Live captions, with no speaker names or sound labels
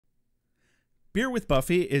Beer with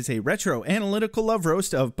Buffy is a retro-analytical love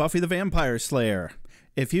roast of Buffy the Vampire Slayer.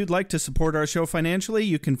 If you'd like to support our show financially,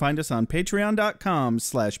 you can find us on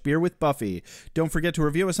patreon.com/beerwithbuffy. Don't forget to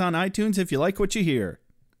review us on iTunes if you like what you hear.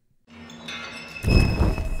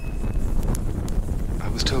 I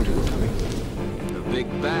was told you were coming. The big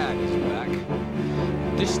bad is back.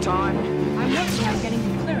 This time... I'm working on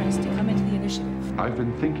getting the clearance to come into the initiative. I've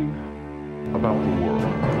been thinking about the world.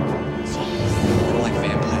 We're like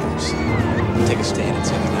vampires. Take a stand and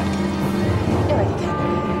say they're not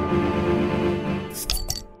Erotica.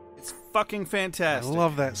 It's fucking I fantastic.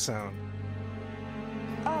 love that sound.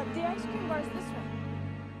 The ice cream bar is this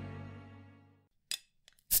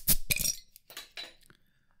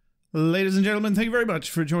one. Ladies and gentlemen, thank you very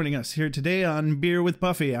much for joining us here today on Beer with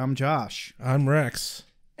Buffy. I'm Josh. I'm Rex.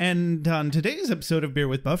 And on today's episode of Beer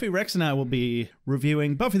with Buffy, Rex and I will be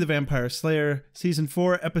reviewing Buffy the Vampire Slayer, Season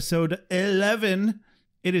 4, Episode 11.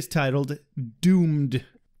 It is titled Doomed,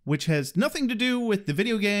 which has nothing to do with the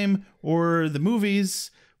video game or the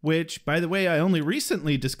movies, which, by the way, I only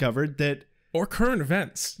recently discovered that... Or current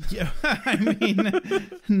events. Yeah, I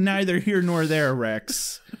mean, neither here nor there,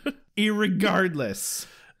 Rex. Irregardless.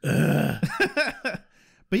 But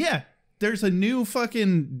yeah, there's a new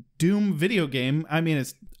fucking Doom video game. I mean,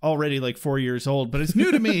 it's already like 4 years old, but it's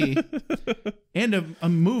new to me. And a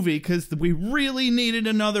movie, because we really needed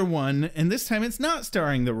another one. And this time it's not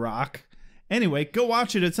starring The Rock. Anyway, go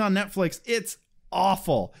watch it. It's on Netflix. It's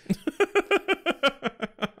awful.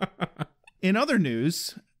 In other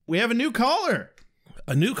news, we have a new caller.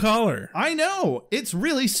 A new caller. I know. It's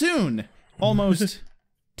really soon. Almost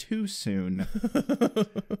too soon.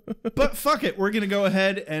 But fuck it. We're going to go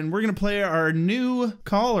ahead and we're going to play our new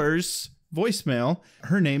caller's voicemail.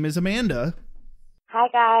 Her name is Amanda. Hi,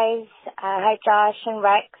 guys. Hi, Josh and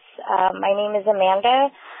Rex. My name is Amanda.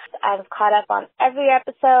 I've caught up on every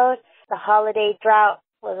episode. The holiday drought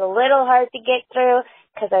was a little hard to get through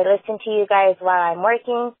because I listen to you guys while I'm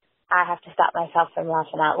working. I have to stop myself from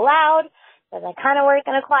laughing out loud because I kind of work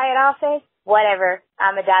in a quiet office. Whatever.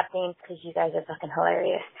 I'm adapting because you guys are fucking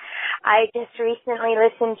hilarious. I just recently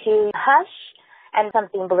listened to Hush and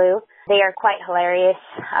Something Blue. They are quite hilarious,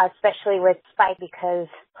 especially with Spike, because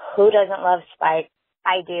who doesn't love Spike?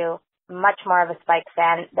 I do. Much more of a Spike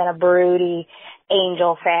fan than a broody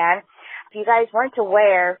Angel fan. If you guys weren't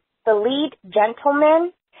aware, the lead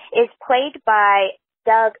gentleman is played by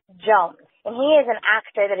Doug Jones, and he is an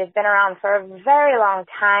actor that has been around for a very long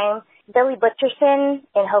time. Billy Butcherson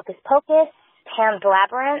in Hocus Pocus, Pan's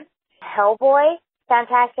Labyrinth, Hellboy,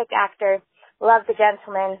 fantastic actor. Love the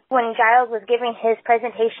gentleman. When Giles was giving his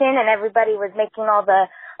presentation and everybody was making all the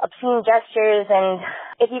obscene gestures, and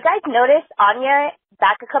if you guys noticed, Anya,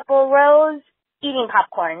 back a couple rows, eating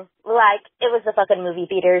popcorn. Like, it was the fucking movie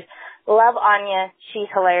theaters. Love Anya. She's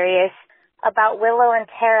hilarious. About Willow and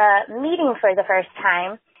Tara meeting for the first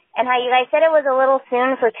time, and how you guys said it was a little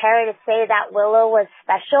soon for Tara to say that Willow was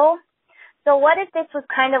special. So what if this was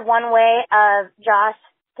kind of one way of Josh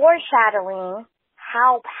foreshadowing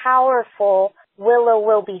how powerful Willow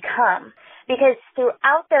will become? Because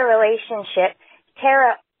throughout their relationship,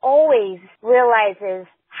 Tara always realizes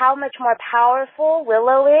how much more powerful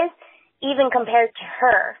Willow is, even compared to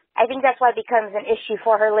her. I think that's why it becomes an issue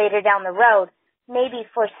for her later down the road, maybe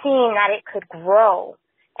foreseeing that it could grow.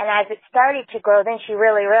 And as it started to grow, then she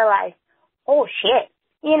really realized, oh shit,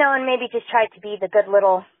 and maybe just tried to be the good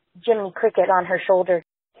little Jiminy Cricket on her shoulder.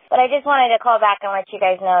 But I just wanted to call back and let you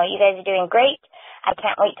guys know you guys are doing great. I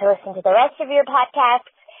can't wait to listen to the rest of your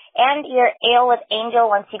podcasts and your Ale with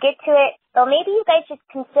Angel once you get to it. So maybe you guys should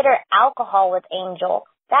consider alcohol with Angel.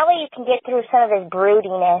 That way you can get through some of his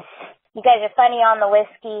broodiness. You guys are funny on the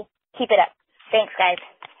whiskey. Keep it up. Thanks, guys.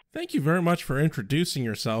 Thank you very much for introducing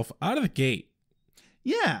yourself out of the gate.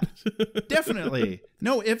 Yeah, definitely.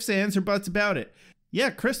 No ifs, ands, or buts about it. Yeah,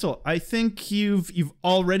 Crystal, I think you've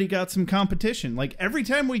already got some competition. Like, every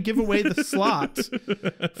time we give away the slot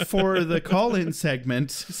for the call-in segment,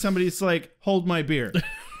 somebody's like, hold my beer.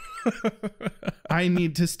 I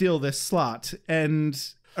need to steal this slot. And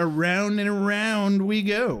around we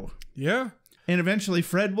go. Yeah. And eventually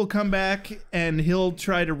Fred will come back and he'll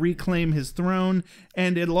try to reclaim his throne,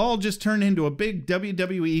 and it'll all just turn into a big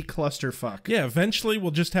WWE clusterfuck. Yeah, eventually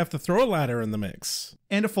we'll just have to throw a ladder in the mix.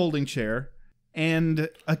 And a folding chair. And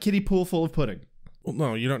a kiddie pool full of pudding. Well,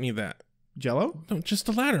 no, you don't need that. Jell-O? No, just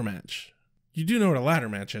a ladder match. You do know what a ladder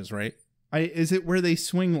match is, right? Is it where they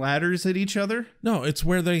swing ladders at each other? No, it's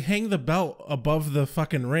where they hang the belt above the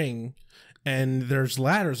fucking ring, and there's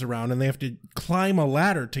ladders around, and they have to climb a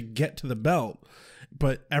ladder to get to the belt.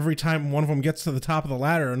 But every time one of them gets to the top of the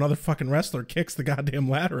ladder, another fucking wrestler kicks the goddamn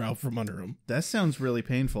ladder out from under him. That sounds really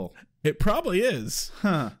painful. It probably is.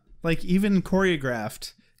 Huh. Like, even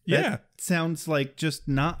choreographed. Yeah. That sounds like just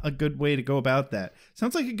not a good way to go about that.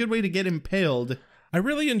 Sounds like a good way to get impaled. I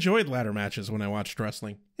really enjoyed ladder matches when I watched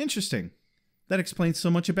wrestling. Interesting. That explains so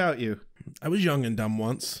much about you. I was young and dumb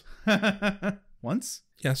once. Once?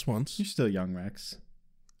 Yes, once. You're still young, Rex.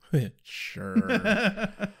 Sure.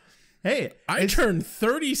 Hey, I turned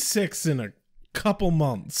 36 in a couple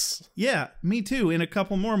months. Yeah, me too, in a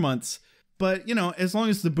couple more months. But, you know, as long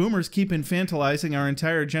as the boomers keep infantilizing our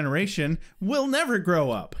entire generation, we'll never grow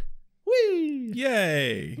up. Whee!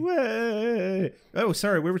 Yay. Way! Oh,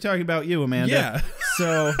 sorry, we were talking about you, Amanda. Yeah.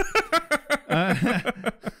 So,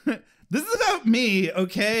 this is about me,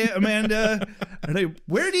 okay, Amanda?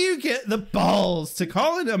 Where do you get the balls to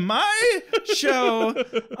call into my show,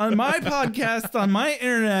 on my podcast, on my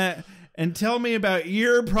internet, and tell me about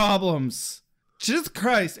your problems? Jesus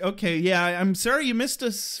Christ. Okay, yeah, I'm sorry you missed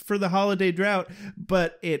us for the holiday drought,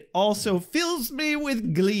 but it also fills me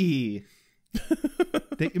with glee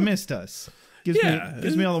that you missed us. Gives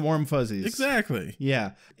me all the warm fuzzies. Exactly.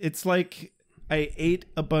 Yeah. It's like I ate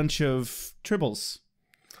a bunch of tribbles.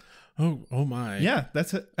 Oh my. Yeah,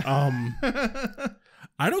 that's it. I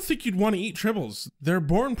don't think you'd want to eat tribbles. They're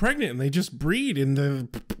born pregnant and they just breed in the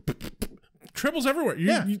tribbles everywhere.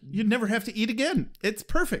 You'd never have to eat again. It's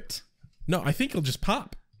perfect. No, I think you'll just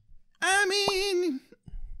pop. I mean,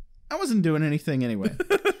 I wasn't doing anything anyway.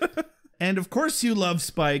 And of course you love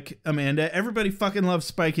Spike, Amanda. Everybody fucking loves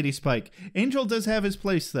Spikety Spike. Angel does have his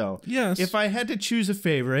place, though. Yes. If I had to choose a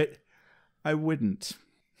favorite, I wouldn't.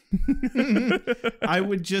 I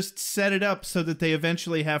would just set it up so that they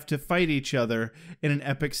eventually have to fight each other in an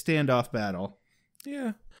epic standoff battle.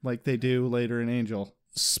 Yeah. Like they do later in Angel.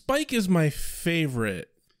 Spike is my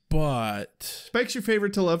favorite, but... Spike's your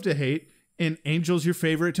favorite to love to hate, and Angel's your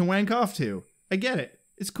favorite to wank off to. I get it.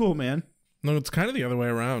 It's cool, man. No, it's kind of the other way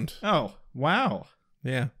around. Oh, wow.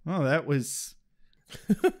 Yeah. Oh, that was...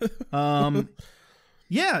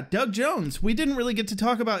 Yeah, Doug Jones. We didn't really get to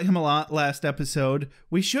talk about him a lot last episode.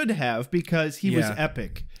 We should have, because he was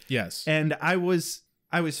epic. Yes. And I was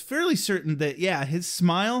fairly certain that, his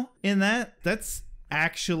smile in that's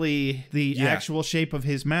actually the actual shape of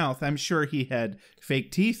his mouth. I'm sure he had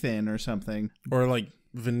fake teeth in or something. Or like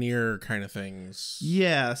veneer kind of things.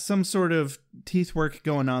 Yeah, some sort of teeth work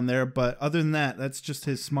going on there, but other than that, that's just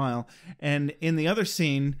his smile. And in the other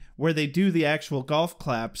scene where they do the actual golf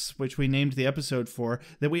claps, which we named the episode for,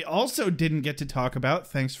 that we also didn't get to talk about,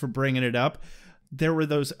 thanks for bringing it up, there were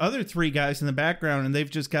those other three guys in the background, and they've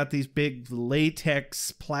just got these big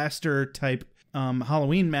latex plaster type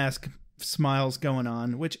Halloween mask smiles going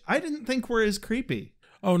on, which I didn't think were as creepy.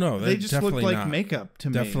 Oh, no. They just looked like makeup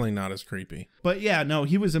to me. Definitely not as creepy. But yeah, no,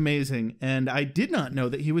 he was amazing. And I did not know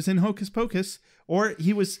that he was in Hocus Pocus. Or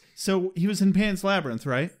he was in Pan's Labyrinth,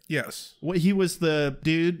 right? Yes. He was the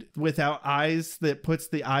dude without eyes that puts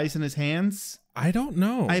the eyes in his hands? I don't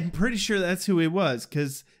know. I'm pretty sure that's who he was,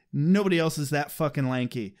 because nobody else is that fucking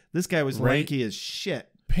lanky. This guy was lanky as shit.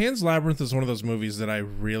 Pan's Labyrinth is one of those movies that I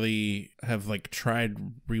really have tried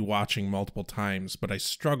rewatching multiple times, but I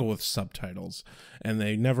struggle with subtitles, and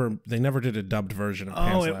they never did a dubbed version of Pan's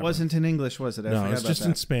Labyrinth. Oh, it wasn't in English, was it? No, it's just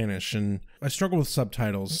in Spanish, and I struggle with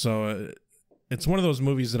subtitles, so it's one of those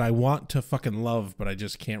movies that I want to fucking love, but I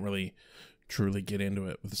just can't really truly get into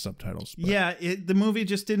it with the subtitles. But. Yeah, the movie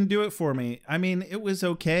just didn't do it for me. I mean, it was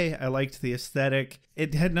okay. I liked the aesthetic.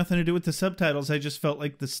 It had nothing to do with the subtitles. I just felt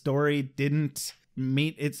like the story didn't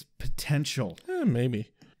meet its potential.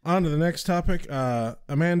 Maybe. On to the next topic.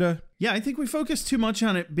 Amanda? Yeah, I think we focused too much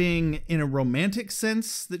on it being in a romantic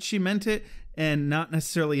sense that she meant it, and not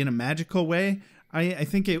necessarily in a magical way. I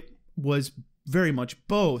think it was very much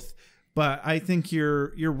both, but I think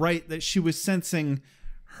you're right that she was sensing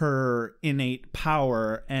her innate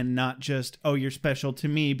power and not just, oh, you're special to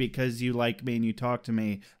me because you like me and you talk to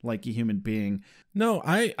me like a human being. No,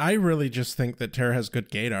 I really just think that Tara has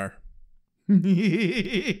good gaydar.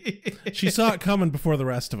 She saw it coming before the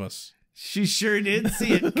rest of us. She sure did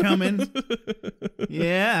see it coming.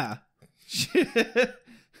 Yeah.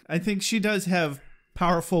 I think she does have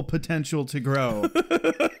powerful potential to grow.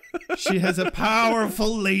 She has a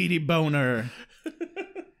powerful lady boner.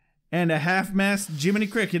 And a half-mast Jiminy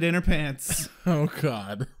Cricket in her pants. Oh,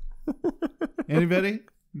 God. Anybody?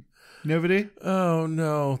 Nobody? Oh,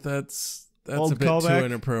 no. That's Old a bit callback? too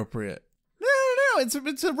inappropriate. No.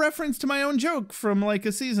 It's a reference to my own joke from like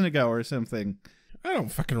a season ago or something. I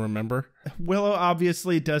don't fucking remember. Willow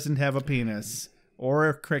obviously doesn't have a penis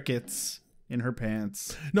or crickets in her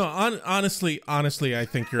pants. No, honestly, I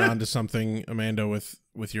think you're onto something, Amanda,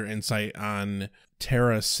 with your insight on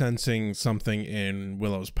Tara sensing something in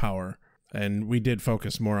Willow's power. And we did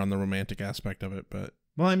focus more on the romantic aspect of it, but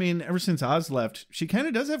Well, I mean, ever since Oz left, she kind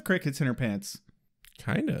of does have crickets in her pants.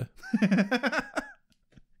 kinda.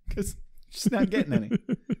 Because she's not getting any.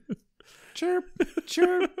 Chirp,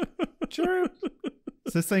 chirp, chirp.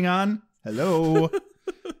 Is this thing on? Hello.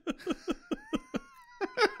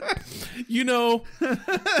 You know,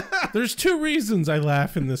 there's two reasons I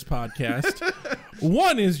laugh in this podcast.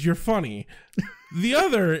 One is you're funny. The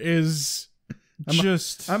other is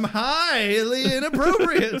I'm highly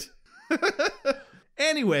inappropriate.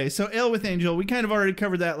 Anyway, so Ale with Angel, we kind of already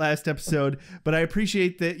covered that last episode, but I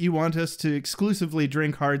appreciate that you want us to exclusively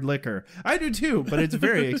drink hard liquor. I do too, but it's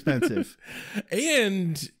very expensive.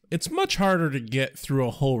 And it's much harder to get through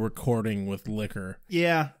a whole recording with liquor.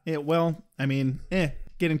 Yeah,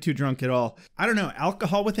 getting too drunk at all. I don't know,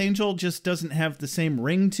 alcohol with Angel just doesn't have the same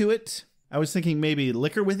ring to it. I was thinking maybe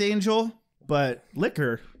liquor with Angel, but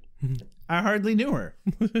liquor, I hardly knew her.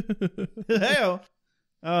 Hey-o.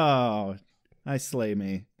 Oh, I slay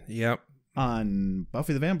me. Yep. On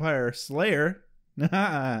Buffy the Vampire Slayer.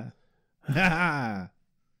 Ah. I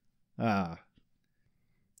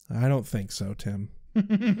don't think so, Tim.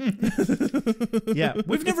 Yeah,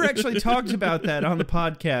 we've never actually talked about that on the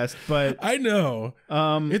podcast, but I know.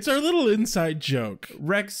 It's our little inside joke.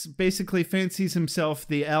 Rex basically fancies himself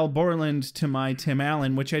the Al Borland to my Tim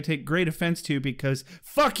Allen, which I take great offense to because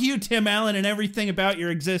fuck you, Tim Allen, and everything about your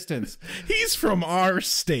existence. He's from our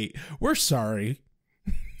state. We're sorry.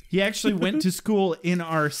 He actually went to school in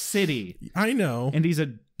our city. I know. And he's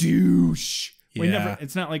a douche. Yeah.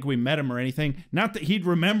 It's not like we met him or anything. Not that he'd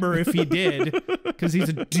remember if he did, because he's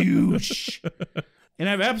a douche. And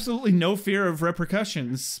I have absolutely no fear of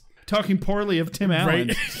repercussions. Talking poorly of Tim Allen.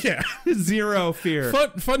 Right? Yeah. Zero fear.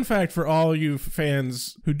 Fun fact for all you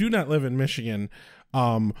fans who do not live in Michigan,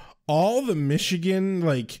 all the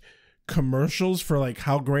Michigan commercials for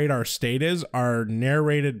how great our state is are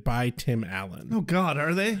narrated by Tim Allen. Oh God,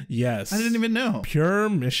 are they? Yes. I didn't even know. Pure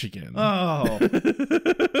Michigan. Oh.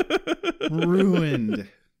 Ruined.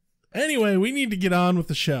 Anyway, we need to get on with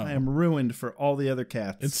the show. I am ruined for all the other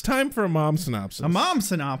cats. It's time for a mom synopsis. A mom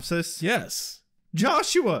synopsis? Yes.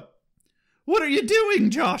 Joshua! What are you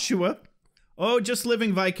doing, Joshua? Oh, just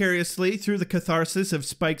living vicariously through the catharsis of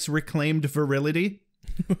Spike's reclaimed virility.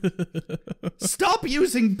 Stop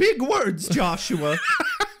using big words, Joshua.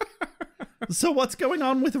 So what's going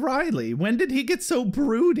on with Riley? When did he get so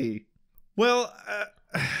broody? Well,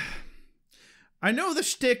 I know the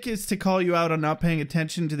shtick is to call you out on not paying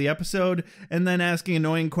attention to the episode and then asking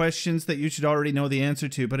annoying questions that you should already know the answer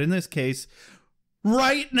to. But in this case,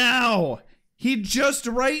 right now, he just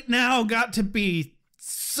right now got to be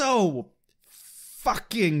so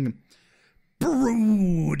fucking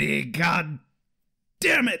broody. God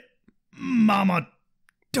damn it, Mama.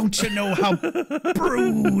 Don't you know how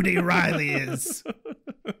broody Riley is?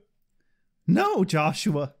 No,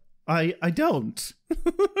 Joshua, I don't.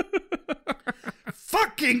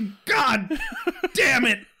 Fucking God damn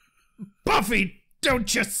it, Buffy,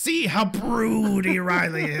 don't you see how broody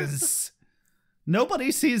Riley is?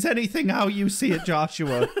 Nobody sees anything how you see it,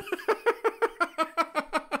 Joshua.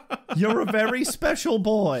 You're a very special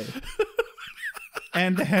boy.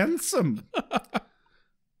 And handsome.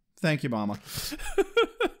 Thank you, Mama.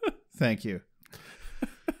 Thank you.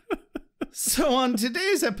 So on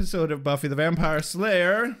today's episode of Buffy the Vampire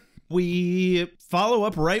Slayer, we follow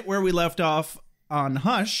up right where we left off on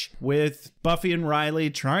Hush with Buffy and Riley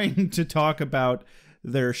trying to talk about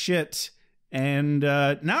their shit and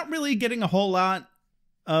not really getting a whole lot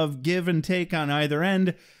of give and take on either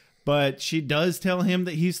end. But she does tell him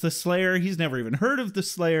that he's the Slayer. He's never even heard of the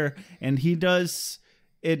Slayer. And he does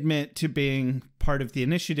admit to being part of the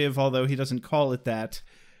initiative, although he doesn't call it that.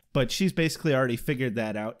 But she's basically already figured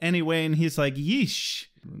that out anyway. And he's like, yeesh,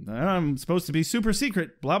 I'm supposed to be super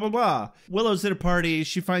secret, blah, blah, blah. Willow's at a party.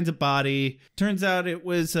 She finds a body. Turns out it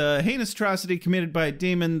was a heinous atrocity committed by a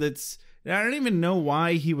demon that's... I don't even know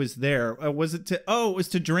why he was there. It was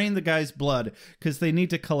to drain the guy's blood, because they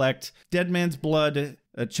need to collect dead man's blood,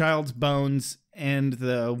 a child's bones, and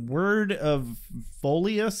the word of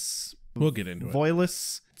Volius. We'll get into it.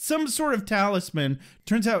 Voilus. Some sort of talisman.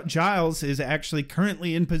 Turns out Giles is actually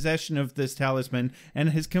currently in possession of this talisman and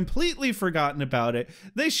has completely forgotten about it.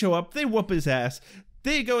 They show up, they whoop his ass.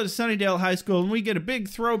 They go to Sunnydale High School, and we get a big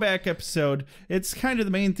throwback episode. It's kind of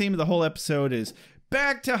the main theme of the whole episode is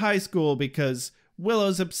back to high school, because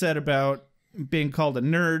Willow's upset about being called a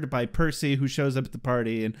nerd by Percy, who shows up at the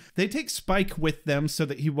party, and they take Spike with them so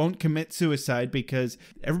that he won't commit suicide, because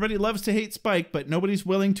everybody loves to hate Spike, but nobody's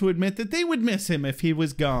willing to admit that they would miss him if he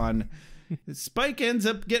was gone. Spike ends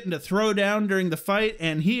up getting to throw down during the fight,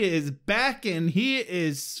 and he is back, and he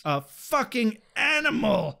is a fucking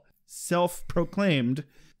animal, self-proclaimed.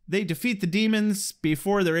 They defeat the demons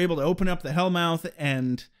before they're able to open up the Hellmouth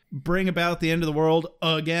and bring about the end of the world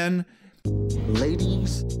again.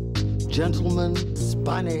 Ladies, gentlemen,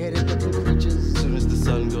 spiny-headed looking creatures. As soon as the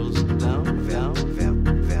sun goes down, down,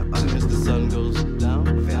 vampire. As soon as the sun goes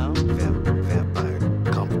down, down, vampire.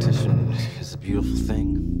 Competition is a beautiful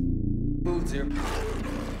thing. Foods here.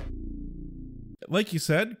 Like you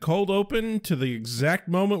said, cold open to the exact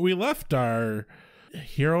moment we left our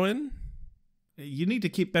heroine. You need to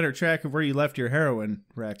keep better track of where you left your heroine,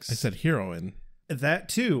 Rex. I said heroine. That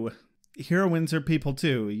too. Heroines are people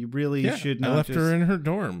too. You really should not. I left her in her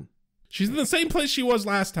dorm. She's in the same place she was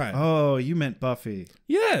last time. Oh, you meant Buffy.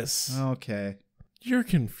 Yes. Okay. You're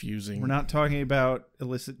confusing. We're not talking about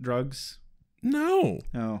illicit drugs? No.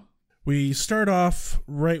 Oh. We start off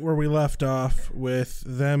right where we left off with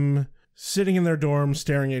them sitting in their dorm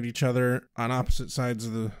staring at each other on opposite sides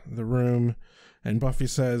of the room. And Buffy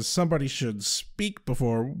says somebody should speak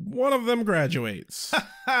before one of them graduates.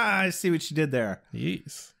 I see what you did there.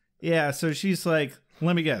 Yes. Yeah, so she's like,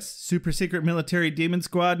 let me guess, super secret military demon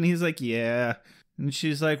squad? And he's like, yeah. And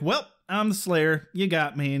she's like, well, I'm the Slayer. You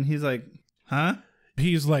got me. And he's like, huh?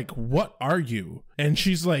 He's like, what are you? And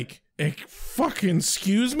she's like, fucking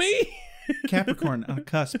excuse me? Capricorn on a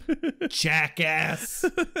cusp. Jackass.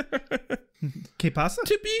 Que pasa?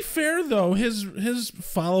 To be fair, though, his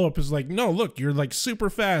follow-up is like, no, look, you're like super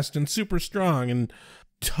fast and super strong and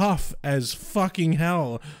tough as fucking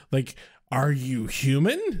hell. Like, are you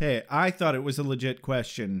human? Hey, I thought it was a legit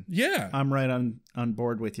question. Yeah. I'm right on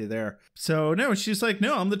board with you there. So, no, she's like,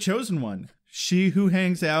 no, I'm the chosen one. She who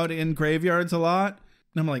hangs out in graveyards a lot.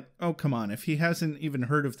 And I'm like, oh, come on. If he hasn't even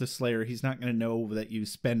heard of the Slayer, he's not going to know that you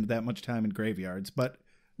spend that much time in graveyards. But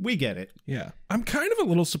we get it. Yeah. I'm kind of a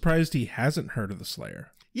little surprised he hasn't heard of the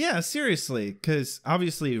Slayer. Yeah, seriously. Because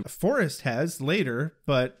obviously Forrest has later,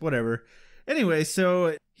 but whatever. Anyway,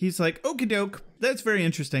 so he's like, okie doke. That's very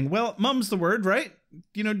interesting. Well, mum's the word, right?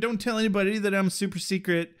 You know, don't tell anybody that I'm super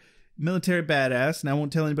secret military badass. And I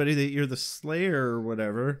won't tell anybody that you're the Slayer or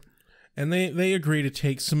whatever. And they agree to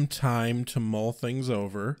take some time to mull things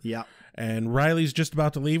over. Yeah. And Riley's just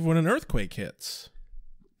about to leave when an earthquake hits.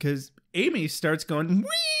 Because Amy starts going, wee!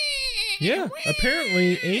 Yeah. Wee!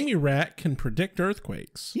 Apparently, Amy Rat can predict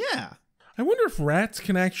earthquakes. Yeah. I wonder if rats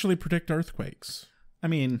can actually predict earthquakes. I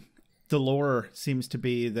mean, the lore seems to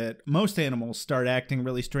be that most animals start acting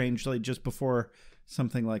really strangely just before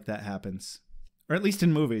something like that happens. Or at least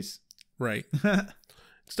in movies. Right.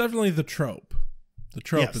 It's definitely the trope. The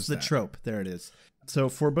trope yes, is the that. trope. There it is. So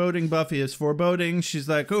foreboding Buffy is foreboding. She's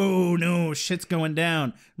like, oh no, shit's going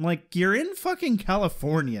down. I'm like, you're in fucking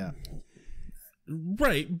California.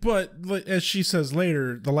 Right, but as she says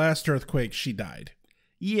later, the last earthquake, she died.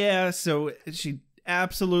 Yeah, so she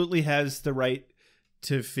absolutely has the right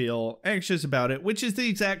to feel anxious about it, which is the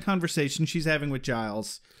exact conversation she's having with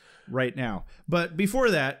Giles right now. But before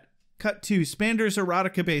that, cut to Spander's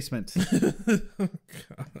Erotica basement.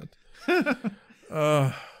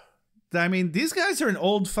 Oh, God. I mean, these guys are an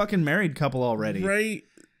old fucking married couple already. Right.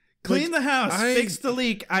 Clean the house, fix the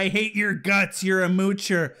leak. I hate your guts. You're a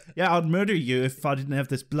moocher. Yeah, I'd murder you if I didn't have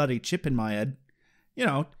this bloody chip in my head. You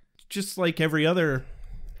know, just like every other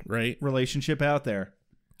relationship out there.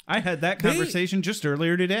 I had that conversation just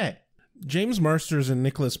earlier today. James Marsters and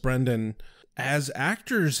Nicholas Brendan, as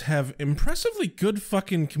actors, have impressively good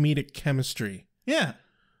fucking comedic chemistry. Yeah.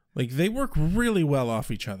 Like, they work really well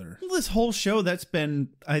off each other. Well, this whole show, that's been,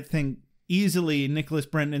 I think, easily Nicholas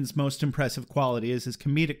Brendan's most impressive quality is his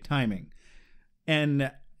comedic timing.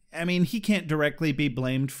 And, I mean, he can't directly be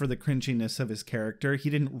blamed for the cringiness of his character. He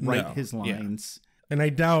didn't write his lines. Yeah. And I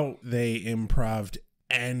doubt they improv'd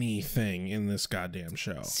anything in this goddamn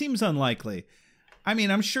show. Seems unlikely. I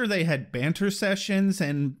mean, I'm sure they had banter sessions,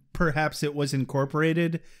 and perhaps it was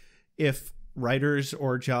incorporated if writers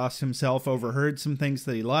or Joss himself overheard some things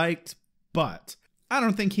that he liked, but I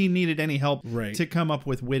don't think he needed any help to come up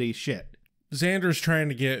with witty shit. Xander's trying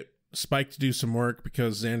to get Spike to do some work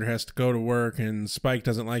because Xander has to go to work and Spike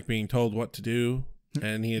doesn't like being told what to do.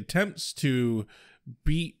 And he attempts to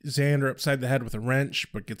beat Xander upside the head with a wrench,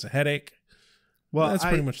 but gets a headache. Well, that's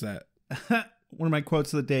pretty much that. One of my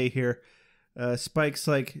quotes of the day here. Spike's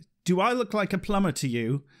like, do I look like a plumber to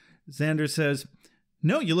you? Xander says,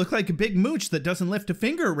 no, you look like a big mooch that doesn't lift a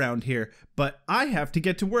finger around here, but I have to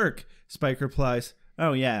get to work. Spike replies,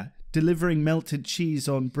 oh yeah, delivering melted cheese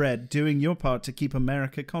on bread, doing your part to keep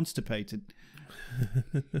America constipated.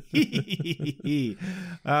 I'm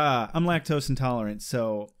lactose intolerant,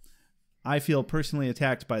 so I feel personally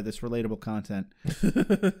attacked by this relatable content.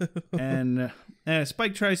 And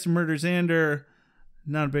Spike tries to murder Xander.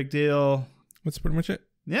 Not a big deal. That's pretty much it.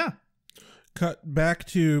 Yeah. Cut back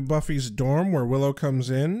to Buffy's dorm where Willow comes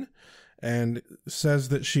in and says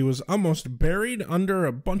that she was almost buried under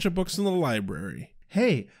a bunch of books in the library.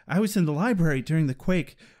 Hey, I was in the library during the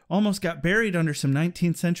quake. Almost got buried under some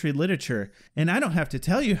 19th century literature. And I don't have to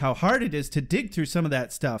tell you how hard it is to dig through some of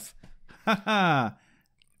that stuff. Ha ha.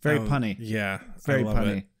 Very punny. Yeah. Very I love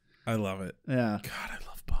punny. It. I love it. Yeah. God, I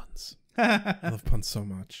love puns. I love puns so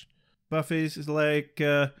much. Buffy's like,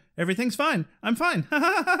 everything's fine. I'm fine.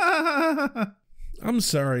 I'm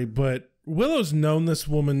sorry, but Willow's known this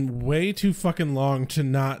woman way too fucking long to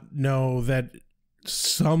not know that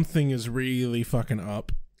something is really fucking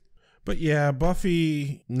up. But yeah,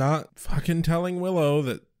 Buffy not fucking telling Willow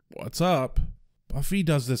that what's up. Buffy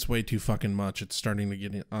does this way too fucking much. It's starting to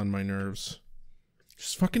get on my nerves.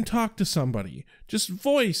 Just fucking talk to somebody. Just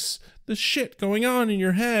voice the shit going on in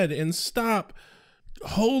your head and stop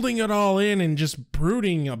holding it all in and just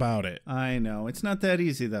brooding about it. I know. It's not that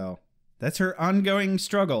easy, though. That's her ongoing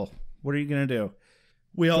struggle. What are you going to do?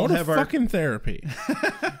 We all Go to have fucking therapy.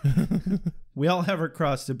 We all have our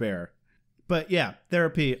cross to bear. But yeah,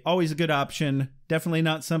 therapy, always a good option. Definitely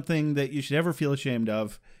not something that you should ever feel ashamed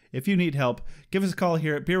of. If you need help, give us a call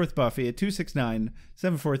here at Beer with Buffy at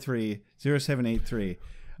 269-743-0783.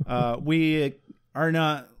 We are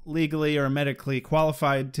not legally or medically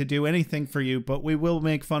qualified to do anything for you, but we will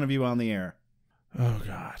make fun of you on the air. Oh,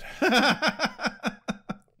 God.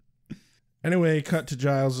 Anyway, cut to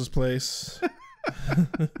Giles's place.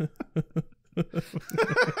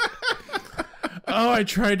 Oh, I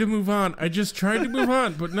tried to move on. I just tried to move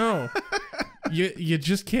on, but no. You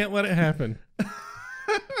just can't let it happen.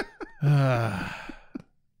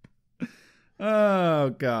 Oh,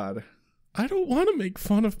 God. I don't want to make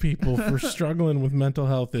fun of people for struggling with mental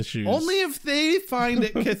health issues. Only if they find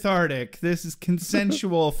it cathartic. This is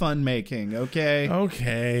consensual fun making, okay?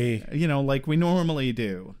 Okay. You know, like we normally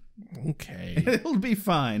do. Okay. It'll be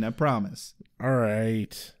fine, I promise. All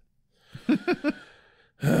right.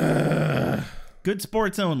 Good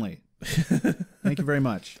sports only. Thank you very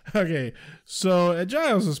much. Okay, so at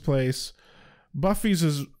Giles's place, Buffy's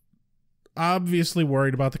is obviously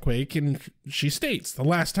worried about the quake, and she states, the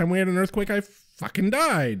last time we had an earthquake, I fucking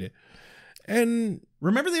died. And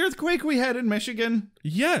remember the earthquake we had in Michigan?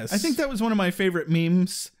 yes. I think that was one of my favorite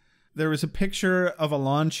memes. There was a picture of a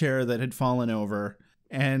lawn chair that had fallen over,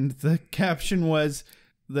 and the caption was,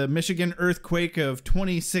 the Michigan earthquake of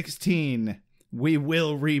 2016. We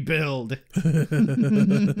will rebuild.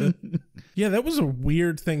 Yeah, that was a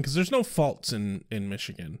weird thing, because there's no faults in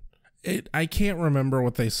Michigan. I can't remember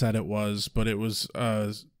what they said it was, but it was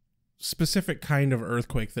a specific kind of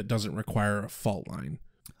earthquake that doesn't require a fault line.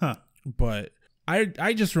 Huh. But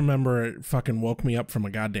I just remember it fucking woke me up from a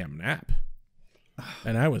goddamn nap.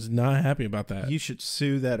 And I was not happy about that. You should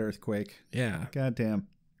sue that earthquake. Yeah. Goddamn.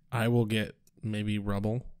 I will get maybe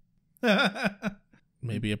rubble.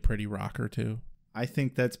 Maybe a pretty rock or two. I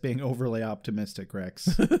think that's being overly optimistic,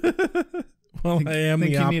 Rex. Well, I am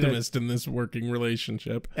the optimist in this working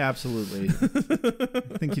relationship. Absolutely.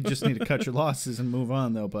 I think you just need to cut your losses and move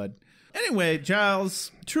on, though, bud. Anyway,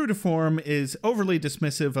 Giles, true to form, is overly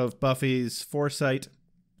dismissive of Buffy's foresight.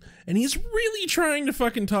 And he's really trying to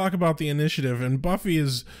fucking talk about the initiative, and Buffy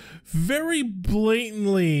is very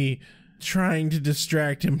blatantly trying to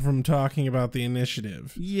distract him from talking about the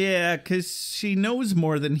initiative. Yeah, because she knows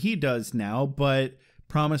more than he does now, but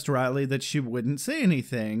promised Riley that she wouldn't say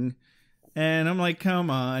anything. And I'm like,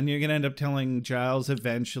 come on, you're going to end up telling Giles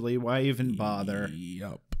eventually. Why even bother?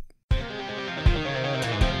 Yup.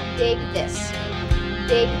 Dig this.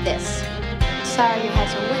 Dig this. Sorry you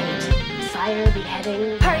had to wait. Fire,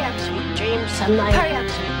 beheading. Hurry up, sweet dreams. Sunlight. Hurry up,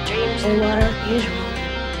 sweet dreams. And water, usual.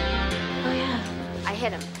 Oh yeah, I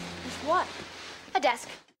hit him. With what? A desk.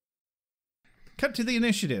 Cut to the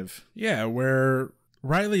initiative. Yeah, where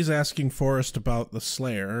Riley's asking Forrest about the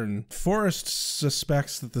Slayer, and Forrest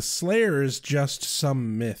suspects that the Slayer is just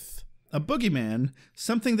some myth. A boogeyman,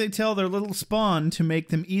 something they tell their little spawn to make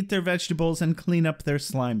them eat their vegetables and clean up their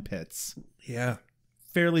slime pits. Yeah.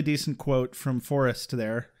 Fairly decent quote from Forrest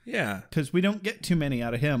there. Yeah. Because we don't get too many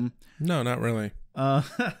out of him. No, not really.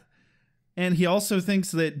 And he also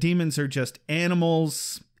thinks that demons are just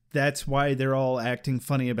animals. That's why they're all acting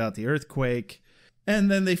funny about the earthquake.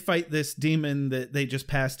 And then they fight this demon that they just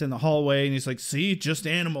passed in the hallway, and he's like, see, just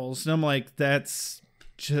animals. And I'm like, that's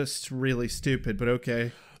just really stupid, but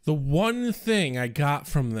okay. The one thing I got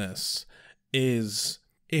from this is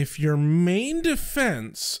if your main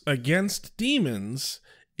defense against demons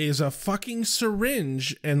is a fucking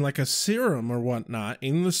syringe and like a serum or whatnot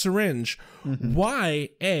in the syringe. Why,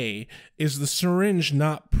 A, is the syringe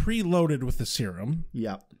not preloaded with the serum?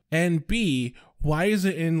 Yep. And B, why is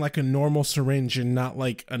it in like a normal syringe and not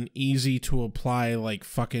like an easy to apply like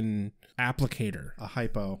fucking applicator? A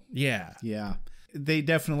hypo. Yeah. Yeah. They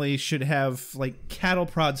definitely should have like cattle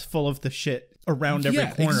prods full of the shit around every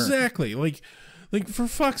corner. Exactly. Like for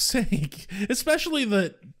fuck's sake. Especially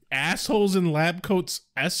the assholes in lab coats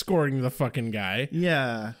escorting the fucking guy.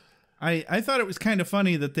 Yeah. I thought it was kind of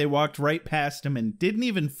funny that they walked right past him and didn't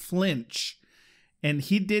even flinch. And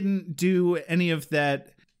he didn't do any of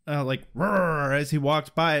that like roar as he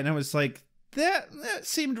walked by. And I was like, that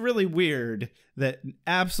seemed really weird that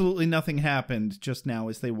absolutely nothing happened just now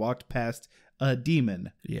as they walked past a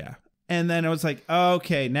demon. Yeah. And then I was like,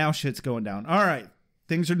 okay, now shit's going down. All right.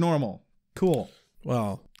 Things are normal. Cool.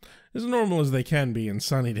 Well, as normal as they can be in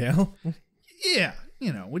Sunnydale. Yeah,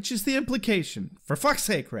 you know, which is the implication. For fuck's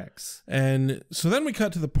sake, Rex. And so then we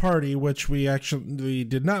cut to the party, which we actually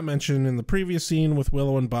did not mention in the previous scene with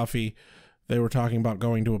Willow and Buffy. They were talking about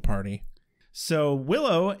going to a party. So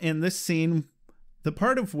Willow, in this scene, the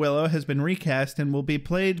part of Willow has been recast and will be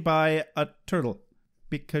played by a turtle.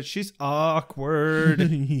 Because she's awkward.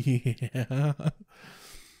 Yeah.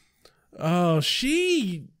 Oh,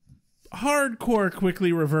 she hardcore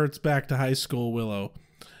quickly reverts back to high school Willow.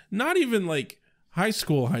 Not even like high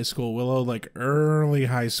school Willow, like early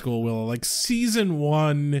high school Willow, like season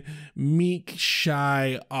 1 meek,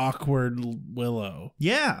 shy, awkward Willow.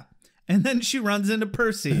 Yeah. And then she runs into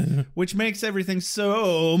Percy, which makes everything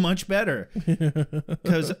so much better.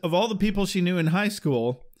 Because of all the people she knew in high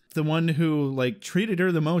school, the one who like treated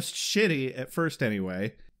her the most shitty at first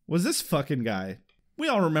anyway was this fucking guy. We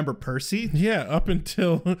all remember Percy. Yeah, up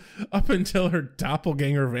until her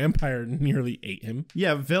doppelganger vampire nearly ate him.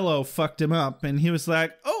 Yeah, Willow fucked him up and he was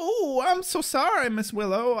like, "Oh, I'm so sorry, Miss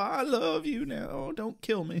Willow. I love you now. Don't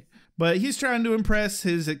kill me." But he's trying to impress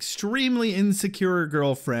his extremely insecure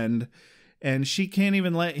girlfriend, and she can't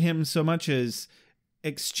even let him so much as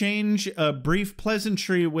exchange a brief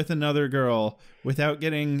pleasantry with another girl without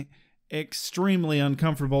getting extremely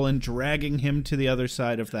uncomfortable and dragging him to the other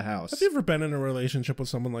side of the house. Have you ever been in a relationship with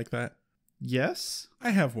someone like that? Yes. I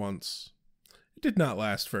have once. It did not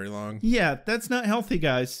last very long. Yeah, that's not healthy,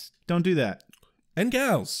 guys. Don't do that. And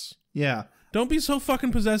gals. Yeah. Don't be so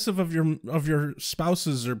fucking possessive of your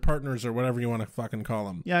spouses or partners or whatever you want to fucking call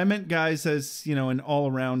them. Yeah, I meant guys as, you know, an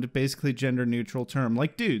all-around, basically gender-neutral term.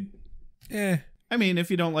 Like dude. I mean,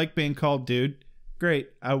 if you don't like being called dude, great.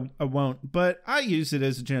 I won't. But I use it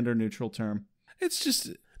as a gender-neutral term. It's just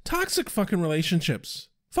toxic fucking relationships.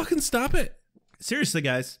 Fucking stop it. Seriously,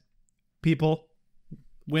 guys. People.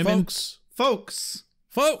 Women. Folks.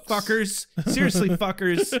 Fuckers. Seriously,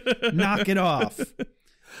 fuckers. Knock it off.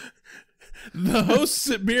 The hosts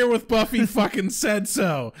at Beer with Buffy fucking said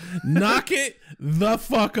so. Knock it the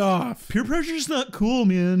fuck off. Peer pressure's not cool,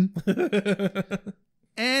 man.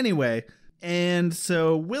 Anyway, and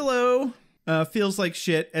so Willow feels like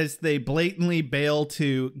shit as they blatantly bail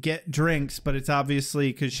to get drinks, but it's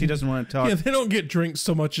obviously because she doesn't want to talk. Yeah, they don't get drinks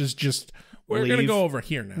so much as just, we're going to go over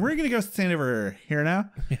here now. We're going to go stand over here now.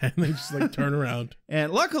 Yeah, and they just like turn around.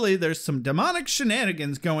 And luckily, there's some demonic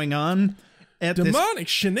shenanigans going on.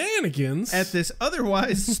 Shenanigans? At this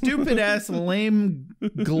otherwise stupid-ass lame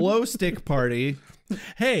glow stick party.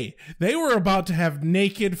 Hey, they were about to have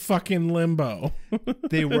naked fucking limbo.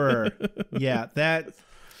 They were. Yeah, that...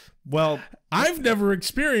 Well... I've never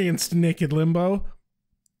experienced naked limbo,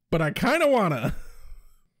 but I kind of wanna.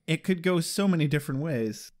 It could go so many different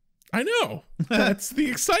ways. I know. That's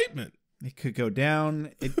the excitement. It could go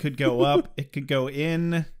down. It could go up. It could go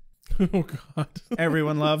in. Oh, God.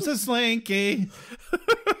 Everyone loves a slinky.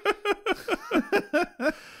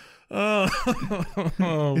 Oh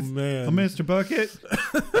man. A Mr. Bucket.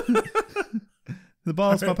 The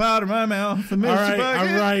balls pop out of my mouth. The Mr.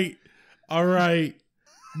 Bucket. All right.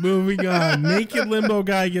 Moving on. Naked limbo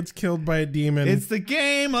guy gets killed by a demon. It's the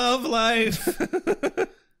game of life.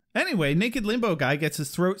 Anyway, naked limbo guy gets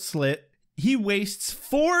his throat slit. He wastes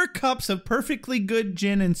 4 cups of perfectly good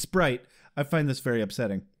gin and Sprite. I find this very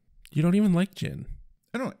upsetting. You don't even like gin.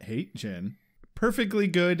 I don't hate gin. Perfectly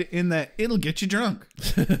good in that it'll get you drunk.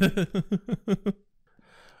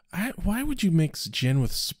 Why would you mix gin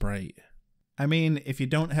with Sprite? I mean, if you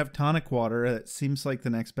don't have tonic water, it seems like the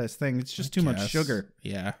next best thing. It's just too much sugar.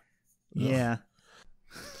 Yeah. Yeah.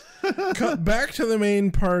 Cut back to the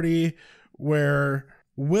main party where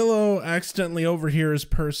Willow accidentally overhears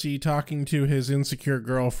Percy talking to his insecure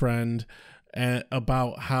girlfriend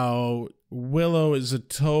about how Willow is a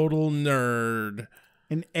total nerd.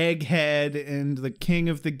 an egghead and the king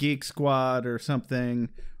of the Geek Squad or something,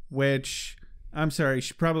 which, I'm sorry,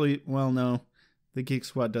 she probably, well, no, the Geek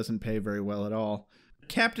Squad doesn't pay very well at all.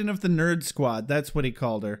 Captain of the Nerd Squad, that's what he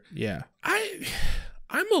called her. Yeah.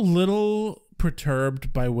 I'm a little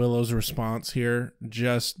perturbed by Willow's response here,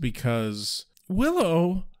 just because,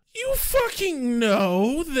 Willow, you fucking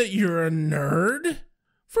know that you're a nerd?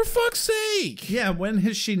 For fuck's sake. Yeah, when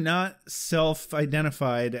has she not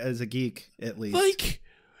self-identified as a geek, at least? Like,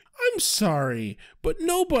 I'm sorry, but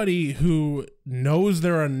nobody who knows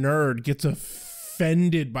they're a nerd gets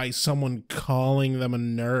offended by someone calling them a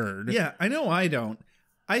nerd. Yeah, I know I don't.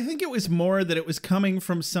 I think it was more that it was coming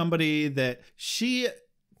from somebody that she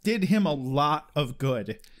did him a lot of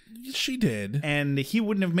good. She did. And he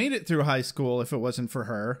wouldn't have made it through high school if it wasn't for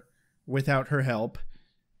her, without her help.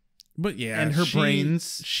 But yeah, and her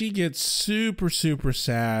brains. She gets super, super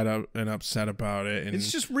sad and upset about it. And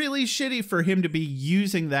it's just really shitty for him to be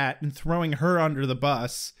using that and throwing her under the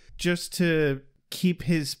bus just to keep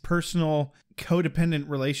his personal codependent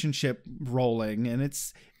relationship rolling. And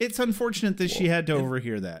it's unfortunate that she had to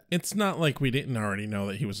overhear that. It's not like we didn't already know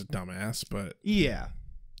that he was a dumbass, but yeah.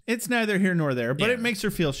 It's neither here nor there, but it makes her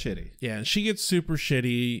feel shitty. Yeah, and she gets super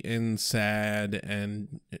shitty and sad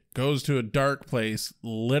and it goes to a dark place,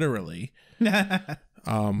 literally.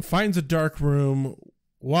 Finds a dark room,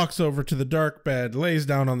 walks over to the dark bed, lays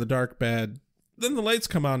down on the dark bed. Then the lights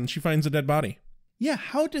come on and she finds a dead body. Yeah,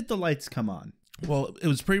 how did the lights come on? Well, it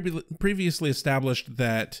was previously established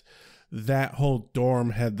that that whole dorm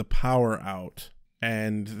had the power out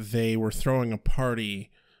and they were throwing a party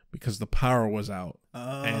because the power was out.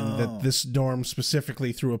 Oh. And that this dorm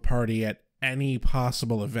specifically threw a party at any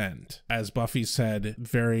possible event. As Buffy said,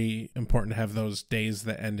 very important to have those days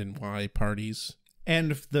that end in Y parties.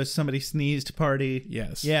 And the somebody sneezed party.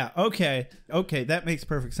 Yes. Yeah, okay. Okay, that makes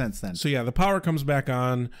perfect sense then. So yeah, the power comes back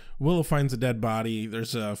on. Willow finds a dead body.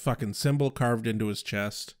 There's a fucking symbol carved into his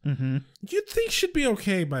chest. Mm-hmm. You'd think she'd be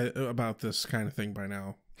okay about this kind of thing by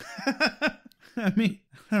now. I mean,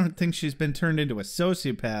 I don't think she's been turned into a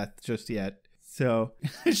sociopath just yet. So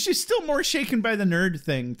she's still more shaken by the nerd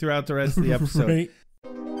thing throughout the rest of the episode. Right.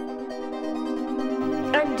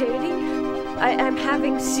 I'm dating. I'm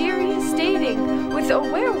having serious dating with a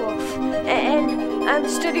werewolf. And I'm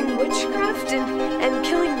studying witchcraft and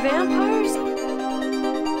killing vampires.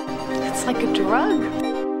 It's like a drug.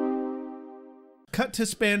 Cut to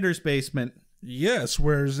Spander's basement. Yes,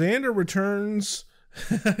 where Xander returns.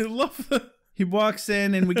 I love the... He walks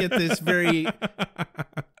in and we get this very...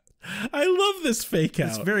 I love this fake out.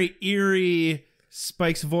 It's very eerie.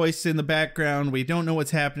 Spike's voice in the background. We don't know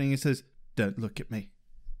what's happening. He says, "Don't look at me.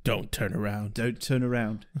 Don't turn around. Don't turn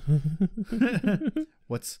around."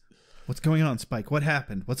 What's going on, Spike? What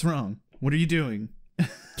happened? What's wrong? What are you doing?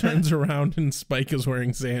 Turns around and Spike is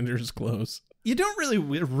wearing Xander's clothes. You don't really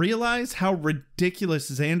realize how ridiculous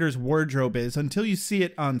Xander's wardrobe is until you see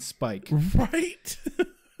it on Spike. Right?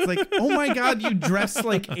 It's like, oh my God, you dress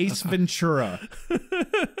like Ace Ventura.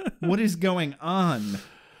 What is going on?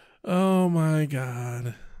 Oh my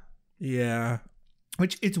God. Yeah.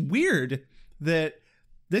 Which, it's weird that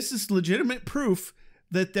this is legitimate proof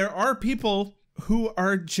that there are people who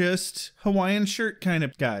are just Hawaiian shirt kind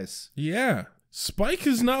of guys. Yeah. Spike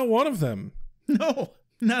is not one of them. No,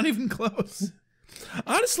 not even close.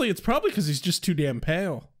 Honestly, it's probably because he's just too damn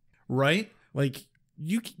pale. Right? Like,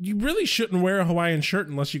 you really shouldn't wear a Hawaiian shirt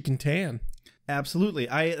unless you can tan. Absolutely.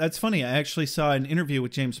 That's funny. I actually saw an interview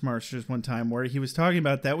with James Marsters one time where he was talking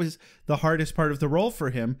about that was the hardest part of the role for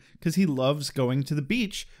him because he loves going to the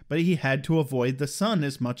beach, but he had to avoid the sun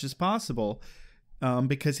as much as possible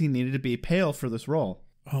because he needed to be pale for this role.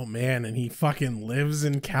 Oh, man. And he fucking lives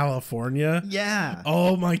in California? Yeah.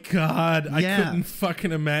 Oh, my God. Yeah. I couldn't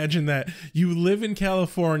fucking imagine that. You live in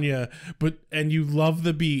California, and you love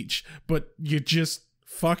the beach, but you just...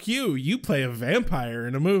 Fuck you. You play a vampire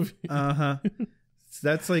in a movie. Uh-huh. So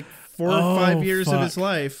that's like 4 or 5 years of his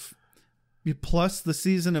life. Plus the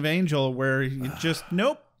season of Angel where you just,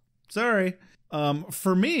 nope, sorry.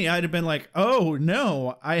 For me, I'd have been like, oh,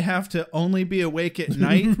 no, I have to only be awake at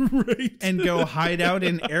night right. and go hide out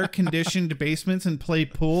in air-conditioned basements and play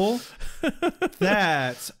pool.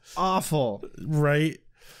 That's awful. Right.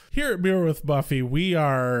 Here at Beer with Buffy, we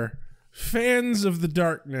are fans of the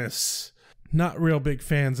darkness. Not real big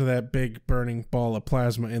fans of that big burning ball of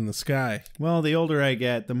plasma in the sky. Well, the older I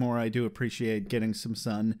get, the more I do appreciate getting some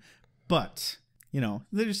sun. But, you know,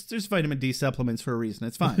 there's vitamin D supplements for a reason.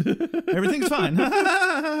 It's fine. Everything's fine.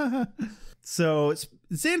 So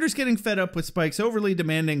Xander's getting fed up with Spike's overly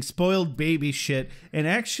demanding, spoiled baby shit, and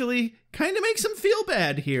actually kind of makes him feel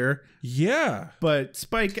bad here. Yeah. But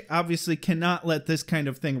Spike obviously cannot let this kind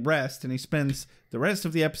of thing rest, and he spends the rest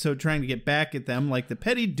of the episode trying to get back at them like the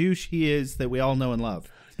petty douche he is that we all know and love.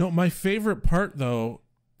 No, my favorite part, though,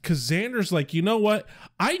 because Xander's like, you know what?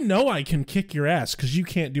 I know I can kick your ass because you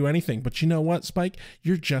can't do anything. But you know what, Spike?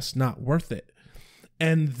 You're just not worth it.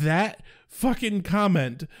 And that fucking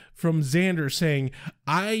comment from Xander saying,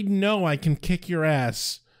 I know I can kick your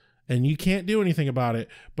ass and you can't do anything about it,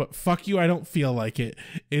 but fuck you, I don't feel like it,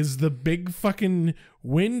 is the big fucking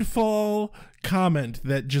windfall comment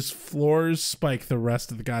that just floors Spike the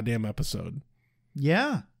rest of the goddamn episode.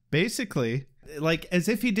 Yeah, basically. Like, as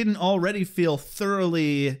if he didn't already feel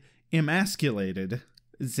thoroughly emasculated,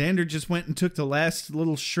 Xander just went and took the last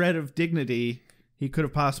little shred of dignity he could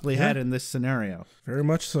have possibly had in this scenario. Very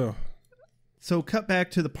much so. So cut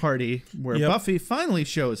back to the party where Buffy finally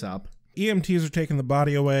shows up. EMTs are taking the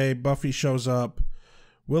body away. Buffy shows up.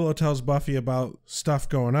 Willow tells Buffy about stuff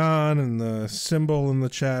going on and the symbol in the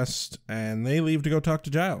chest, and they leave to go talk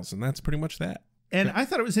to Giles, and that's pretty much that. And I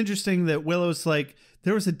thought it was interesting that Willow's like,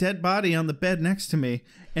 there was a dead body on the bed next to me,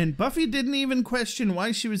 and Buffy didn't even question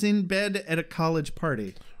why she was in bed at a college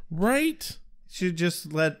party. Right? She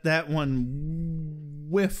just let that one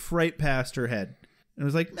whiff right past her head. And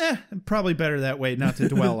was like, probably better that way not to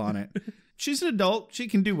dwell on it. She's an adult. She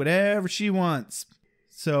can do whatever she wants.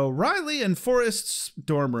 So Riley and Forrest's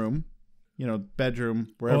dorm room,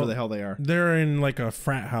 bedroom, wherever the hell they are. They're in like a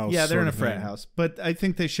frat house. Yeah, they're in a frat house. But I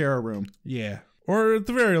think they share a room. Yeah. Or at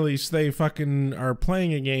the very least, they fucking are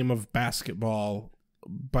playing a game of basketball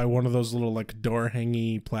by one of those little like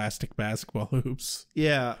door-hangy plastic basketball hoops.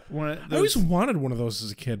 Yeah. I always wanted one of those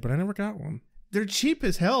as a kid, but I never got one. They're cheap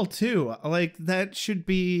as hell, too. Like, that should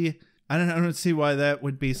be... I don't see why that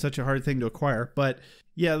would be such a hard thing to acquire. But,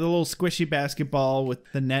 yeah, the little squishy basketball with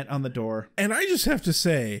the net on the door. And I just have to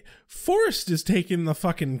say, Forrest is taking the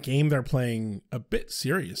fucking game they're playing a bit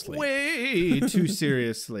seriously. Way too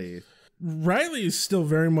seriously. Riley is still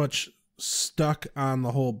very much stuck on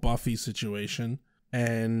the whole Buffy situation.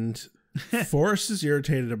 And Forrest is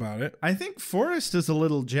irritated about it. I think Forrest is a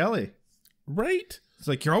little jelly. Right? It's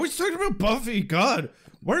like, you're always talking about Buffy. God,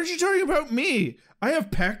 why aren't you talking about me? I have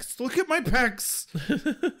pecs. Look at my pecs.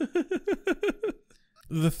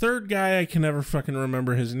 The third guy, I can never fucking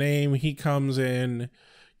remember his name. He comes in,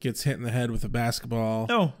 gets hit in the head with a basketball.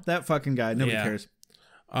 Oh, that fucking guy. Nobody cares.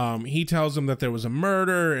 He tells him that there was a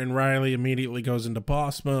murder, and Riley immediately goes into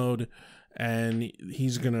boss mode, and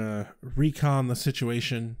he's going to recon the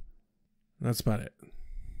situation. That's about it.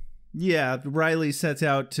 Yeah, Riley sets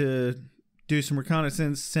out to do some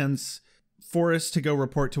reconnaissance, sends Forrest to go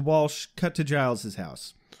report to Walsh, cut to Giles'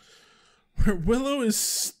 house. Where Willow is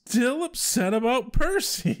still upset about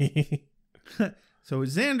Percy. So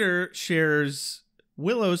Xander shares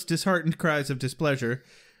Willow's disheartened cries of displeasure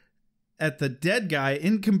at the dead guy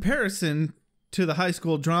in comparison to the high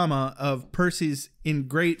school drama of Percy's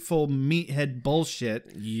ingrateful meathead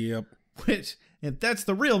bullshit. Yep. Which, if that's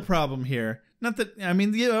the real problem here. Not that, I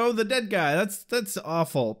mean, the dead guy, that's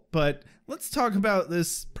awful. But let's talk about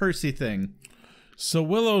this Percy thing. So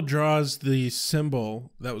Willow draws the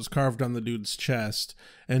symbol that was carved on the dude's chest,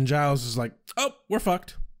 and Giles is like, oh, we're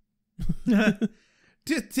fucked.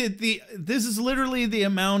 This is literally the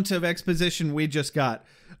amount of exposition we just got.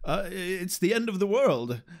 It's the end of the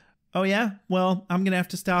world. Oh, yeah? Well, I'm going to have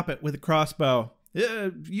to stop it with a crossbow.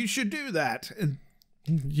 You should do that.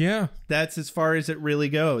 Yeah. That's as far as it really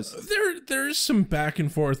goes. There's some back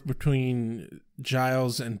and forth between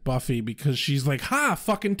Giles and Buffy because she's like, ha,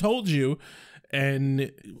 fucking told you.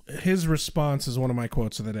 And his response is one of my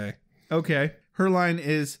quotes of the day. Okay. Her line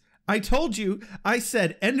is, I told you, I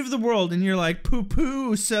said end of the world, and you're like,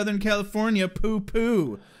 poo-poo, Southern California,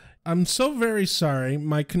 poo-poo. I'm so very sorry.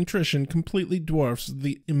 My contrition completely dwarfs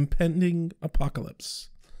the impending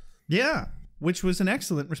apocalypse. Yeah, which was an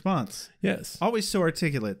excellent response. Yes. Always so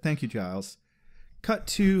articulate. Thank you, Giles. Cut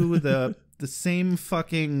to the same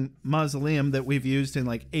fucking mausoleum that we've used in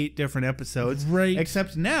like 8 different episodes. Right.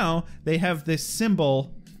 Except now they have this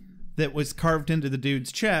symbol that was carved into the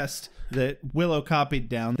dude's chest that Willow copied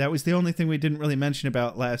down. That was the only thing we didn't really mention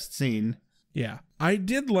about last scene. Yeah. I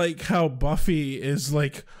did like how Buffy is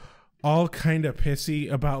like all kind of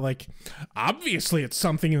pissy about like, obviously it's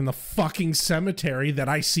something in the fucking cemetery that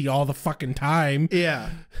I see all the fucking time. Yeah.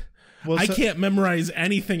 Well, I can't memorize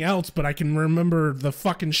anything else, but I can remember the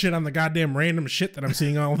fucking shit on the goddamn random shit that I'm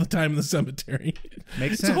seeing all the time in the cemetery.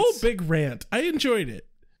 Makes sense. It's a whole big rant. I enjoyed it.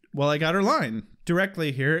 Well, I got her line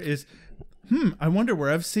directly here is, I wonder where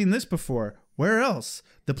I've seen this before. Where else?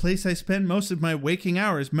 The place I spend most of my waking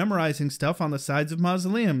hours memorizing stuff on the sides of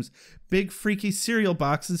mausoleums. Big freaky cereal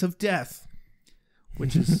boxes of death.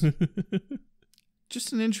 Which is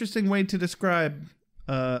just an interesting way to describe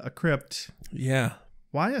a crypt. Yeah.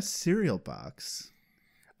 Why a cereal box?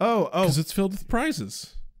 Oh. Because it's filled with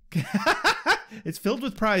prizes. It's filled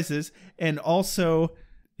with prizes, and also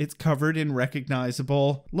it's covered in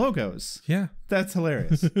recognizable logos. Yeah. That's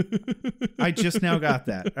hilarious. I just now got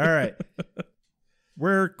that. All right.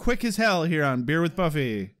 We're quick as hell here on Beer with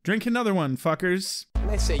Buffy. Drink another one, fuckers.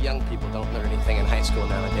 They say young people don't learn anything in high school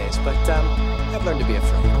nowadays, but I've learned to be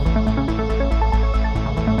afraid.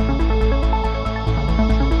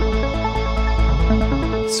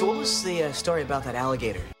 So what was the story about that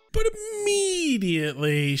alligator? But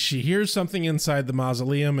immediately she hears something inside the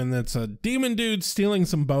mausoleum, and it's a demon dude stealing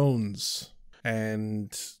some bones.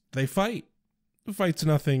 And they fight. The fight's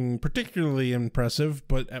nothing particularly impressive,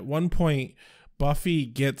 but at one point, Buffy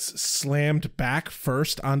gets slammed back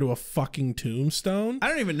first onto a fucking tombstone. I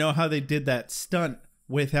don't even know how they did that stunt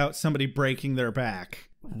without somebody breaking their back.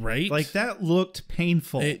 Right? Like, that looked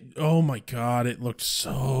painful. Oh my god, it looked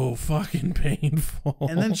so fucking painful.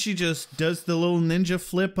 And then she just does the little ninja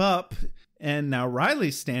flip up, and now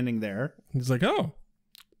Riley's standing there. He's like, oh,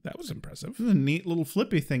 that was impressive. This is a neat little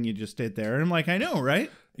flippy thing you just did there. And I'm like, I know, right?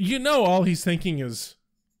 You know, all he's thinking is,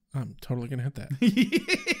 I'm totally gonna hit that.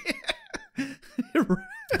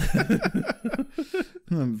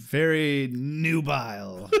 I'm very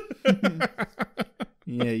nubile.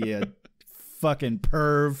 Yeah, fucking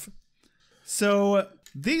perv. So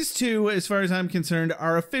these two, as far as I'm concerned,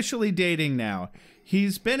 are officially dating now.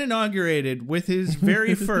 He's been inaugurated with his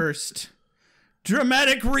very first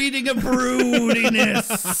dramatic reading of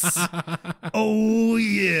broodiness. Oh,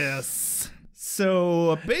 yes.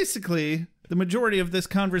 So basically, the majority of this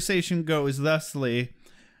conversation goes thusly.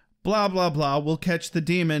 Blah, blah, blah. We'll catch the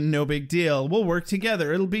demon. No big deal. We'll work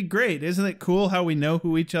together. It'll be great. Isn't it cool how we know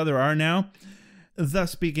who each other are now?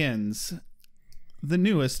 Thus begins the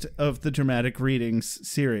newest of the dramatic readings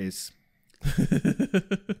series.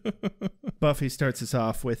 Buffy starts us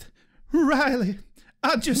off with, Riley,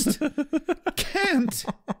 I just can't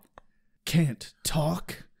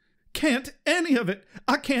talk. Can't any of it.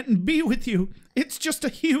 I can't be with you. It's just a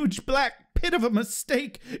huge black pit of a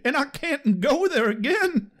mistake, and I can't go there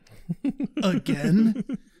again. Again?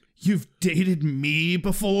 You've dated me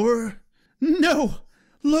before? No.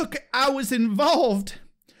 Look, I was involved.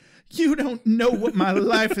 You don't know what my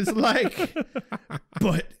life is like,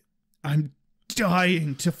 but I'm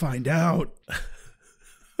dying to find out.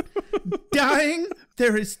 Dying?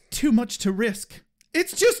 There is too much to risk.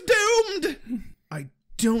 It's just doomed. I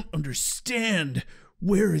don't understand.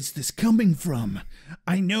 Where is this coming from?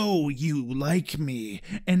 I know you like me,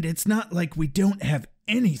 and it's not like we don't have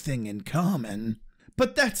anything in common.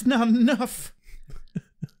 But that's not enough.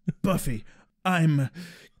 Buffy, I'm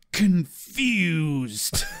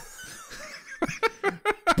confused.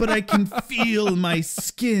 But I can feel my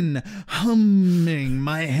skin humming,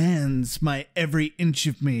 my hands, my every inch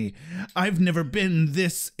of me. I've never been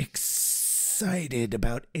this excited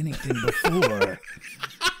about anything before.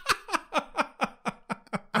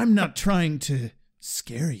 I'm not trying to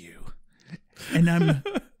scare you, and I'm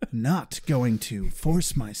not going to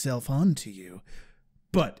force myself onto you,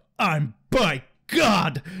 but I'm, by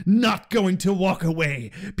God, not going to walk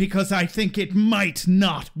away because I think it might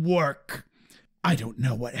not work. I don't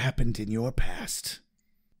know what happened in your past.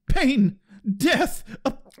 Pain, death,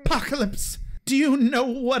 apocalypse. Do you know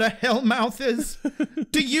what a hellmouth is?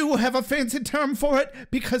 Do you have a fancy term for it?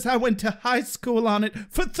 Because I went to high school on it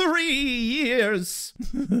for 3 years.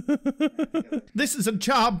 This is a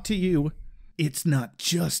job to you. It's not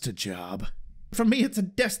just a job. For me, it's a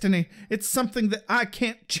destiny. It's something that I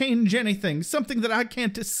can't change anything. Something that I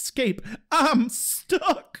can't escape. I'm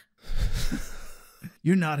stuck.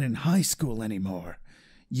 You're not in high school anymore.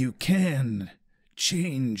 You can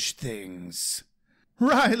change things.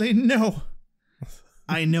 Riley, no.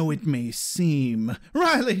 I know it may seem.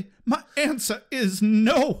 Riley, my answer is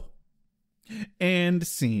no. And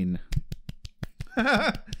scene.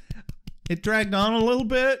 It dragged on a little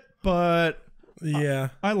bit, but yeah,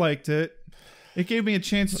 I liked it. It gave me a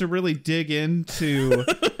chance to really dig into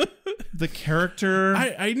the character.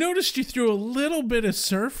 I noticed you threw a little bit of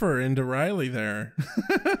Surfer into Riley there.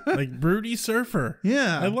 Like broody Surfer.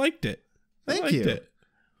 Yeah. I liked it. Thank you.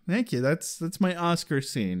 Thank you. That's my Oscar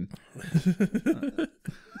scene.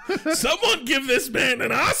 Someone give this man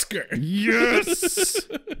an Oscar. Yes.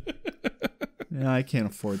 Yeah, I can't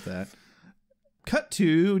afford that. Cut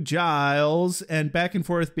to Giles and back and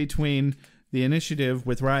forth between the initiative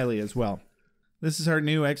with Riley as well. This is our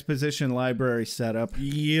new exposition library setup.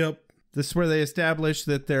 Yep. This is where they establish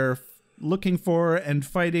that they're looking for and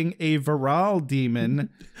fighting a virile demon.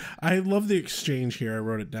 I love the exchange here. I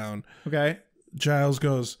wrote it down. Okay. Giles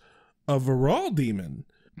goes, a virile demon.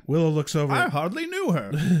 Willow looks over. I hardly knew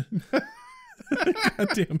her. God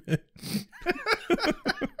damn it.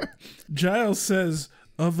 Giles says,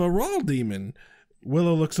 a virile demon.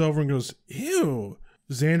 Willow looks over and goes, ew.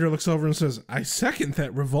 Xander looks over and says, I second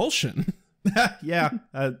that revulsion. Yeah,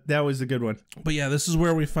 that was a good one. But yeah, this is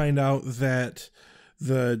where we find out that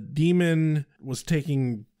the demon was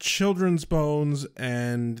taking children's bones,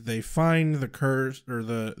 and they find the curse or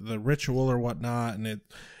the ritual or whatnot, and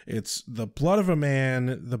it's the blood of a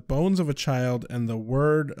man, the bones of a child, and the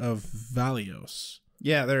word of Valios.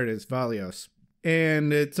 Yeah, there it is, Valios.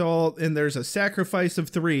 And there's a sacrifice of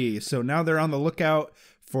 3, so now they're on the lookout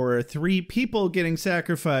for 3 people getting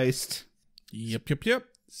sacrificed. Yep.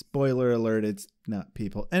 Spoiler alert, it's not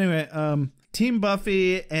people. Anyway, Team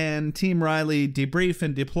Buffy and Team Riley debrief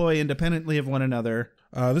and deploy independently of one another.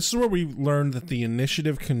 This is where we learned that the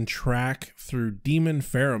initiative can track through demon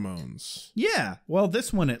pheromones. Yeah, well,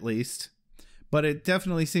 this one at least. But it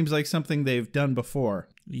definitely seems like something they've done before.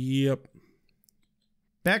 Yep.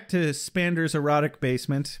 Back to Spander's erotic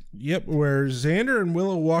basement. Yep, where Xander and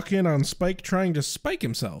Willow walk in on Spike trying to spike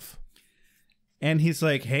himself. And he's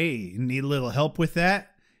like, hey, need a little help with that?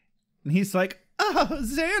 And he's like, oh,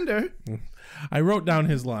 Xander. I wrote down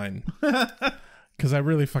his line because I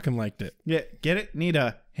really fucking liked it. Yeah, get it? Need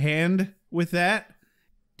a hand with that?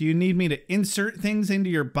 Do you need me to insert things into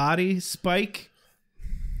your body, Spike?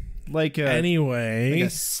 Like a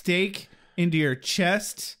steak into your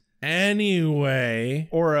chest? Anyway.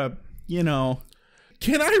 Or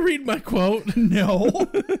Can I read my quote? No.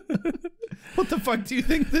 What the fuck do you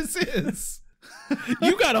think this is?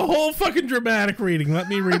 You got a whole fucking dramatic reading. Let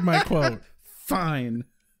me read my quote. Fine.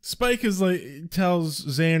 Spike tells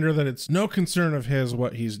Xander that it's no concern of his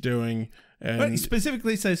what he's doing. But he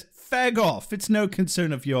specifically says, fag off. It's no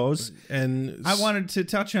concern of yours. And I wanted to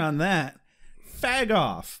touch on that. Fag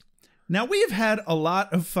off. Now, we've had a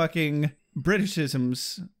lot of fucking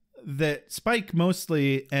Britishisms that Spike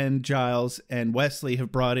mostly and Giles and Wesley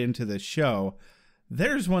have brought into this show.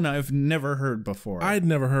 There's one I've never heard before. I'd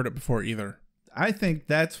never heard it before either. I think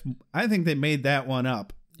they made that one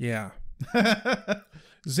up. Yeah.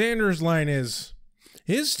 Xander's line is,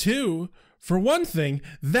 his too. For one thing,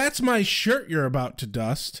 that's my shirt you're about to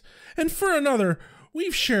dust. And for another,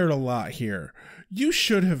 we've shared a lot here. You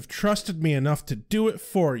should have trusted me enough to do it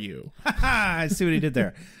for you. I see what he did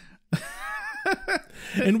there.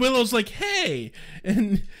 And Willow's like, hey.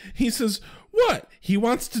 And he says, what? He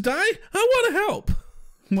wants to die? I want to help.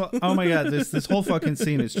 Well, oh my God, this whole fucking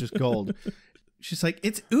scene is just gold. She's like,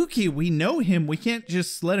 it's Uki. We know him. We can't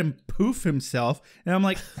just let him poof himself. And I'm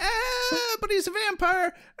like, but he's a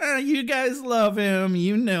vampire. You guys love him.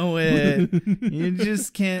 You know it. You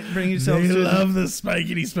just can't bring yourself to it. They love the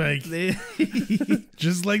spikety spike.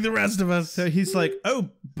 Just like the rest of us. So he's like, oh,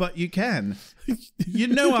 but you can. You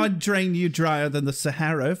know I'd drain you drier than the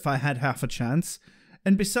Sahara if I had half a chance.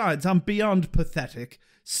 And besides, I'm beyond pathetic.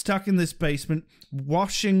 Stuck in this basement,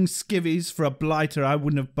 washing skivvies for a blighter I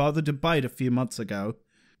wouldn't have bothered to bite a few months ago.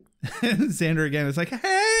 And Xander again is like,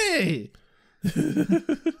 hey!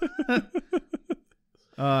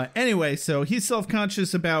 Anyway, so he's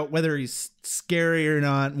self-conscious about whether he's scary or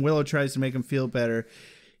not, and Willow tries to make him feel better.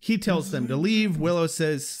 He tells them to leave. Willow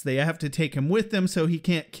says they have to take him with them so he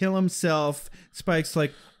can't kill himself. Spike's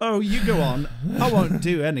like, oh, you go on. I won't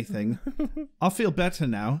do anything. I'll feel better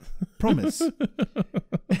now. Promise.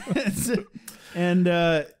 And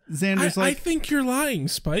Xander's like... I think you're lying,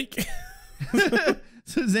 Spike.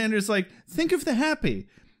 So Xander's like, think of the happy.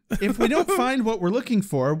 If we don't find what we're looking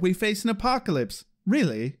for, we face an apocalypse.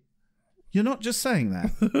 Really? You're not just saying that.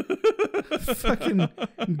 Fucking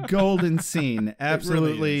golden scene.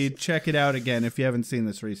 Absolutely. Really check it out again if you haven't seen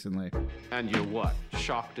this recently. And you're what?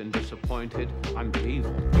 Shocked and disappointed?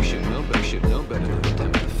 Unbelievable. You should know better. You should know better than to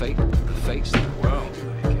tempt the fate. The fate's that. Well,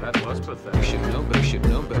 that was pathetic. You should know better. You should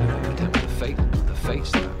know better than to tempt the fate. The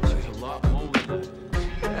fate's that. There's a lot more than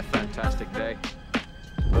that. A fantastic day.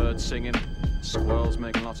 Birds singing. Squirrels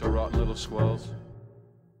making lots of rotten little squirrels.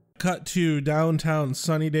 Cut to downtown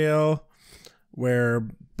Sunnydale, where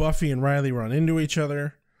Buffy and Riley run into each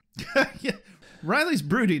other. Yeah. Riley's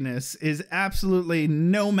broodiness is absolutely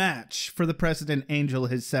no match for the precedent Angel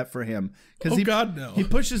has set for him. God, no. He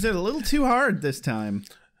pushes it a little too hard this time.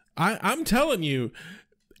 I'm telling you,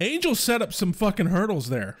 Angel set up some fucking hurdles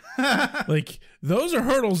there. Like, those are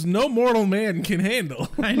hurdles no mortal man can handle.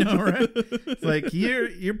 I know, right? It's like, you're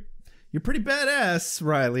you're pretty badass,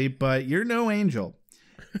 Riley, but you're no angel.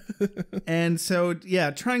 And so,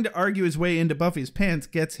 yeah, trying to argue his way into Buffy's pants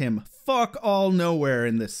gets him fuck all nowhere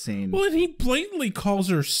in this scene. Well, and he blatantly calls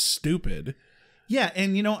her stupid. Yeah,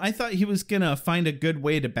 and you know, I thought he was gonna find a good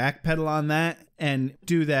way to backpedal on that and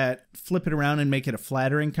do that, flip it around and make it a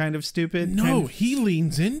flattering kind of stupid. No, he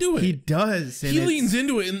leans into it. He does. He leans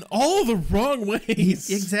into it in all the wrong ways.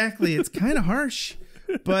 Exactly. It's kind of harsh.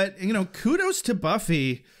 But, you know, kudos to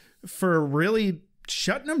Buffy for really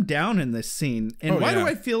shutting him down in this scene. And why do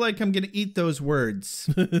I feel like I'm going to eat those words?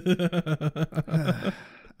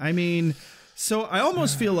 I mean, so I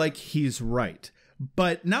almost feel like he's right,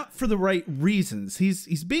 but not for the right reasons.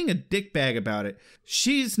 He's being a dickbag about it.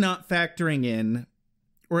 She's not factoring in,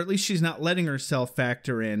 or at least she's not letting herself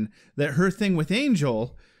factor in, that her thing with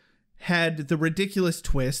Angel had the ridiculous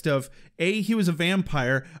twist of A, he was a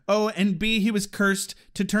vampire, and B, he was cursed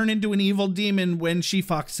to turn into an evil demon when she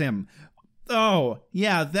fucks him. Oh,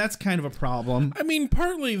 yeah, that's kind of a problem. I mean,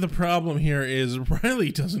 partly the problem here is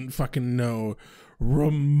Riley doesn't fucking know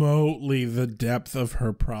remotely the depth of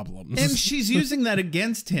her problems. And she's using that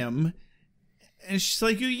against him. And she's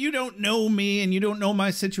like, you don't know me and you don't know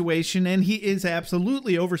my situation. And he is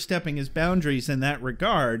absolutely overstepping his boundaries in that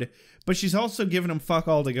regard. But she's also giving him fuck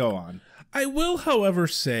all to go on. I will, however,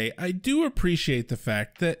 say I do appreciate the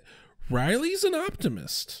fact that Riley's an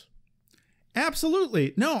optimist.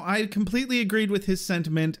 Absolutely. No, I completely agreed with his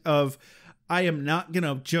sentiment of, I am not going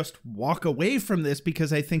to just walk away from this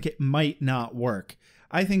because I think it might not work.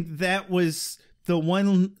 I think that was the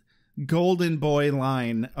one golden boy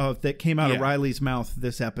line that came out of Riley's mouth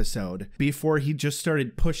this episode before he just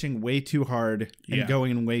started pushing way too hard and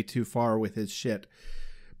going way too far with his shit.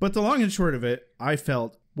 But the long and short of it, I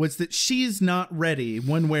felt, was that she's not ready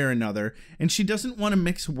one way or another, and she doesn't want to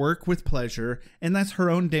mix work with pleasure, and that's her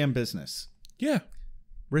own damn business. Yeah.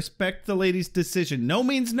 Respect the lady's decision. No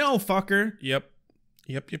means no, fucker. Yep.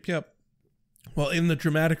 Well, in the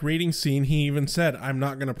dramatic reading scene, he even said, I'm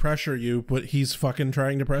not going to pressure you, but he's fucking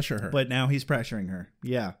trying to pressure her. But now he's pressuring her.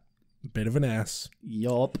 Yeah. Bit of an ass.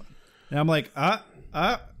 Yup. And I'm like,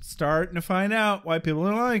 starting to find out why people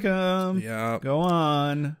don't like him. Yeah. Go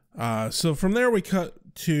on. So from there, we cut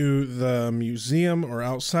to the museum, or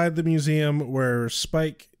outside the museum, where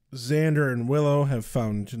Spike, Xander, and Willow have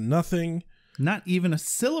found nothing. Not even a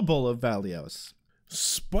syllable of Valios.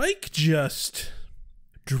 Spike just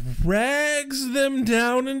drags them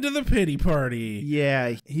down into the pity party.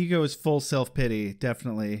 Yeah, he goes full self-pity,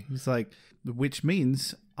 definitely. He's like, which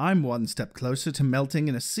means I'm one step closer to melting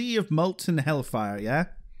in a sea of molten hellfire, yeah?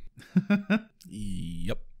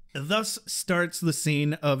 Yep. Thus starts the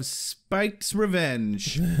scene of Spike's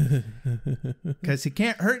revenge. Because he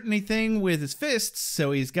can't hurt anything with his fists,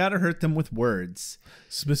 so he's got to hurt them with words.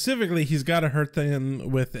 Specifically, he's got to hurt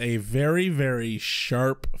them with a very, very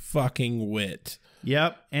sharp fucking wit.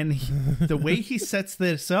 Yep, and the way he sets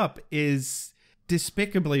this up is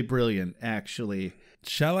despicably brilliant, actually.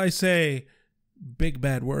 Shall I say, big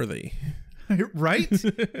bad worthy. Right?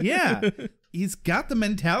 Yeah. He's got the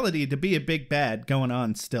mentality to be a big bad going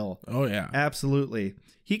on still. Oh, yeah. Absolutely.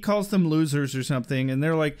 He calls them losers or something, and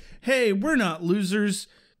they're like, hey, we're not losers.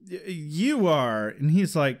 You are. And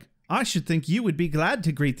he's like, I should think you would be glad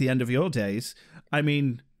to greet the end of your days. I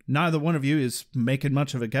mean, neither one of you is making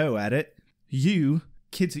much of a go at it. You,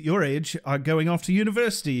 kids at your age, are going off to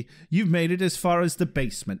university. You've made it as far as the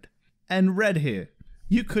basement. And Red here,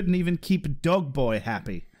 you couldn't even keep Dog Boy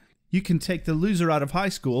happy. You can take the loser out of high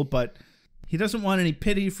school, but he doesn't want any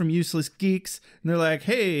pity from useless geeks. And they're like,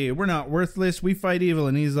 hey, we're not worthless. We fight evil.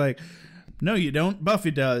 And he's like, no, you don't.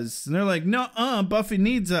 Buffy does. And they're like, nuh-uh, Buffy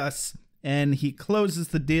needs us. And he closes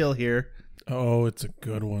the deal here. Oh, it's a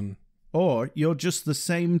good one. Or you're just the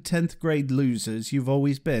same 10th grade losers you've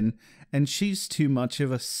always been, and she's too much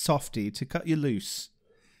of a softie to cut you loose.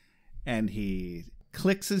 And he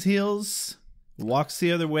clicks his heels, walks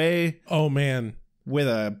the other way. Oh, man. With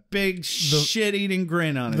a big shit-eating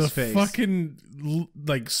grin on his face. The fucking,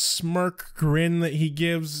 like, smirk grin that he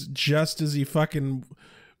gives just as he fucking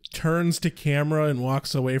turns to camera and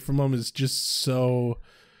walks away from him is just so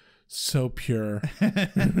pure.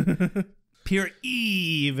 Pure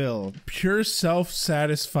evil. Pure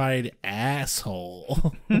self-satisfied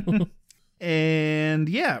asshole. And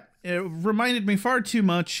yeah, it reminded me far too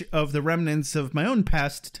much of the remnants of my own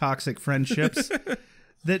past toxic friendships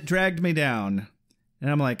that dragged me down. And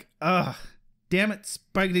I'm like, ugh, damn it,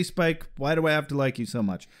 Spikety Spike, why do I have to like you so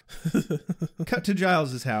much? Cut to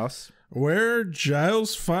Giles's house. Where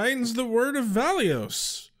Giles finds the word of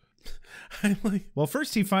Valios. I'm like, well,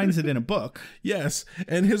 first he finds it in a book. Yes,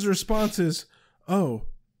 and his response is, oh,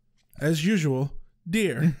 as usual,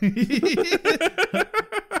 dear.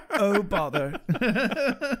 Oh, bother.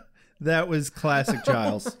 That was classic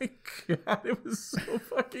Giles. Oh my God, it was so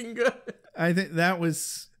fucking good. I think that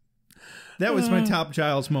was my top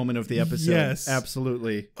Giles moment of the episode. Yes.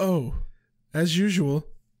 Absolutely. Oh, as usual,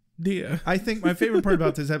 dear. I think my favorite part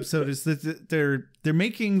about this episode is that they're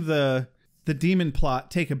making the demon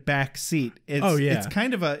plot take a back seat. It's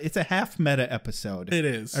kind of it's a half meta episode. It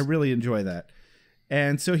is. I really enjoy that.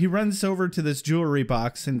 And so he runs over to this jewelry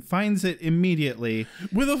box and finds it immediately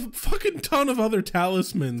with a fucking ton of other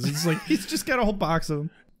talismans. It's like he's just got a whole box of them.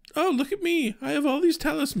 Oh, look at me. I have all these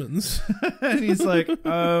talismans. And he's like,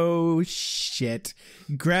 oh, shit.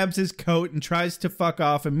 Grabs his coat and tries to fuck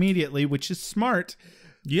off immediately, which is smart.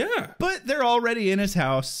 Yeah. But they're already in his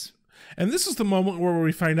house. And this is the moment where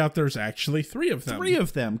we find out there's actually 3 of them. 3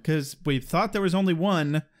 of them, because we thought there was only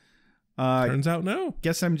one. Turns out no.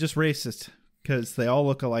 Guess I'm just racist, because they all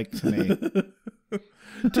look alike to me.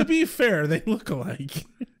 To be fair, they look alike.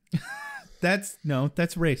 That's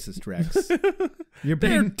racist, Rex.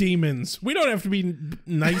 They're demons. We don't have to be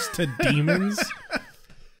nice to demons.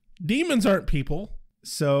 Demons aren't people.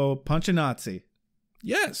 So, punch a Nazi.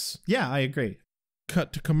 Yes. Yeah, I agree.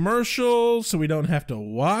 Cut to commercial so we don't have to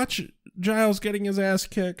watch Giles getting his ass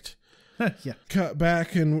kicked. Yeah. Cut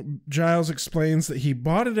back and Giles explains that he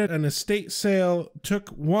bought it at an estate sale, took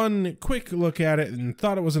one quick look at it and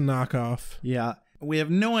thought it was a knockoff. Yeah. We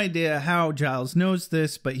have no idea how Giles knows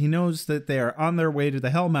this, but he knows that they are on their way to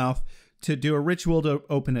the Hellmouth to do a ritual to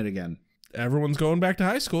open it again. Everyone's going back to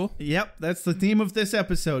high school. Yep, that's the theme of this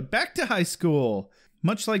episode. Back to high school.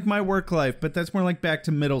 Much like my work life, but that's more like back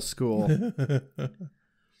to middle school.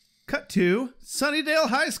 Cut to Sunnydale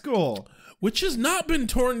High School. Which has not been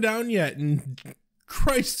torn down yet. And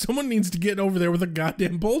Christ, someone needs to get over there with a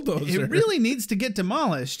goddamn bulldozer. It really needs to get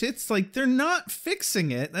demolished. It's like they're not fixing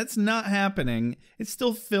it. That's not happening. It's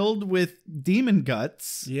still filled with demon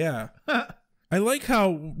guts. Yeah. I like how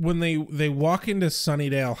when they walk into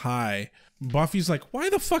Sunnydale High, Buffy's like, why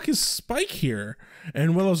the fuck is Spike here?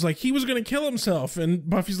 And Willow's like, he was going to kill himself. And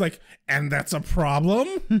Buffy's like, and that's a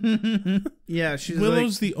problem? Yeah, she's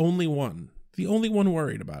Willow's the only one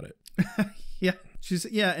worried about it.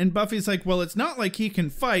 Yeah. And Buffy's like, well, it's not like he can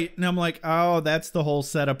fight. And I'm like, oh, that's the whole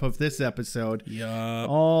setup of this episode. Yeah.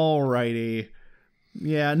 Alrighty.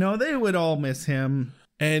 Yeah, no, they would all miss him.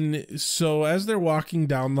 And so as they're walking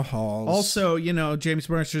down the halls... Also, James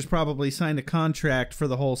Mercer's probably signed a contract for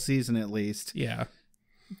the whole season at least. Yeah.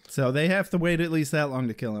 So they have to wait at least that long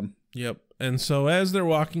to kill him. Yep. And so as they're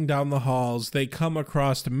walking down the halls, they come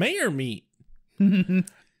across mayor meat.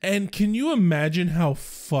 And can you imagine how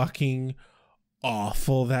fucking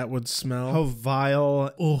awful that would smell? How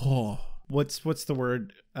vile. Oh. What's the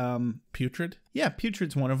word? Putrid? Yeah,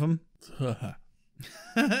 putrid's one of them.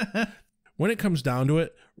 When it comes down to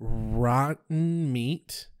it, rotten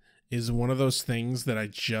meat is one of those things that I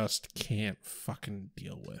just can't fucking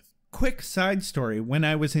deal with. Quick side story. When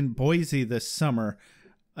I was in Boise this summer,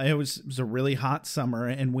 it was a really hot summer,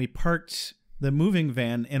 and we parked the moving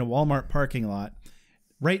van in a Walmart parking lot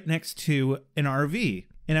right next to an RV.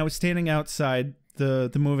 And I was standing outside the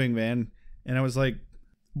moving van, and I was like,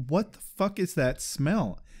 what the fuck is that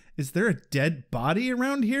smell? Is there a dead body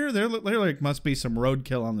around here? There like must be some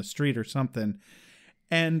roadkill on the street or something.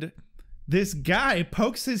 And this guy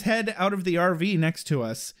pokes his head out of the RV next to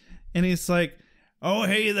us, and he's like, oh,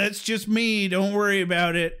 hey, that's just me. Don't worry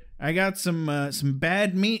about it. I got some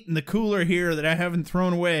bad meat in the cooler here that I haven't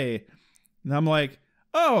thrown away. And I'm like,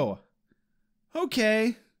 oh,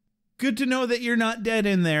 okay. Good to know that you're not dead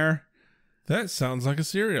in there. That sounds like a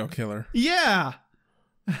serial killer. Yeah.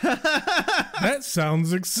 That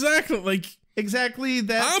sounds exactly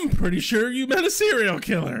that. I'm pretty sure you meant a serial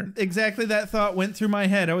killer. Exactly that thought went through my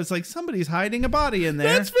head. I was like, somebody's hiding a body in there.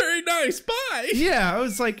 That's very nice. Bye. Yeah, I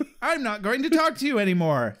was like, I'm not going to talk to you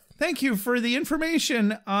anymore. Thank you for the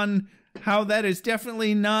information on how that is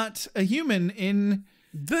definitely not a human in...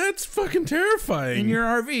 That's fucking terrifying. In your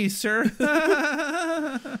RV, sir.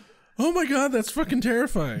 Oh my God, that's fucking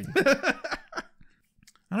terrifying.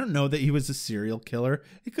 I don't know that he was a serial killer.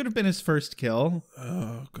 It could have been his first kill.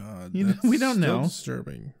 Oh God, we don't know.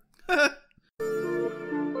 Disturbing.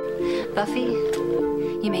 Buffy,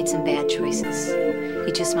 you made some bad choices.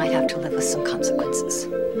 You just might have to live with some consequences.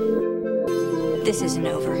 This isn't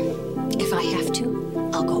over. If I have to,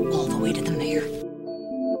 I'll go all the way to the mayor.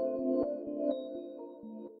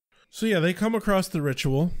 So yeah, they come across the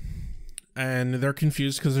ritual, and they're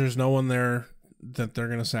confused because there's no one there that they're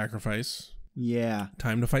gonna sacrifice. Yeah.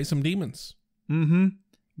 Time to fight some demons. Mm-hmm.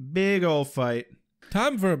 Big old fight.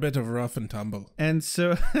 Time for a bit of rough and tumble. And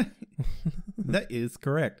so That is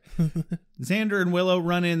correct. Xander and Willow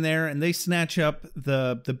run in there and they snatch up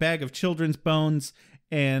the bag of children's bones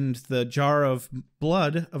and the jar of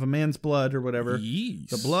blood, of a man's blood or whatever. Yeesh.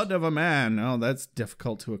 The blood of a man. Oh, that's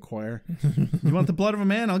difficult to acquire. You want the blood of a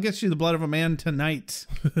man? I'll get you the blood of a man tonight.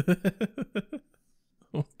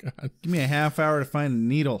 Oh, God. Give me a half hour to find a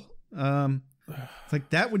needle. It's like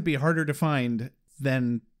that would be harder to find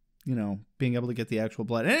than, being able to get the actual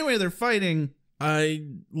blood. Anyway, they're fighting. I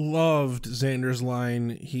loved Xander's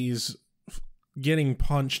line. He's getting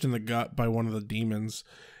punched in the gut by one of the demons.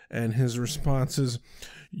 And his response is,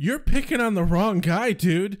 "You're picking on the wrong guy,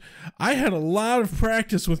 dude. I had a lot of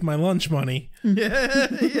practice with my lunch money."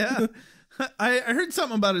 Yeah. I heard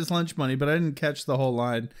something about his lunch money, but I didn't catch the whole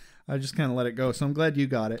line. I just kind of let it go. So I'm glad you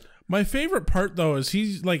got it. My favorite part, though, is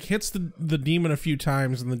he hits the demon a few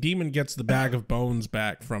times, and the demon gets the bag of bones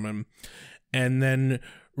back from him, and then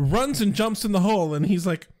runs and jumps in the hole, and he's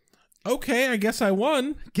like, "Okay, I guess I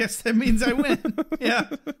won. Guess that means I win." Yeah,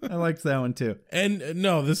 I liked that one too. And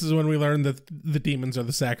no, this is when we learned that the demons are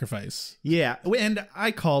the sacrifice. Yeah, and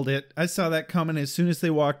I called it. I saw that coming as soon as they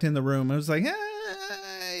walked in the room. I was like,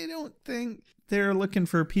 I don't think they're looking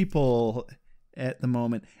for people at the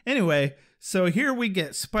moment. Anyway, so here we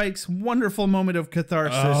get Spike's wonderful moment of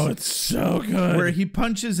catharsis. Oh, it's so good. Where he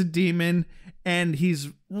punches a demon and he's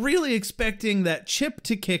really expecting that chip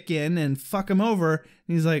to kick in and fuck him over.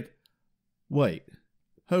 And he's like, "Wait,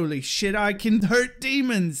 holy shit, I can hurt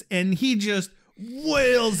demons." And he just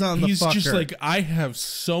wails on the fucker. He's just like, "I have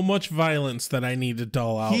so much violence that I need to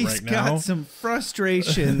dull out right now." He's got some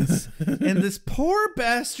frustrations. And this poor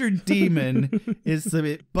bastard demon is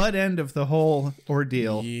the butt end of the whole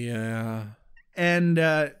ordeal. Yeah.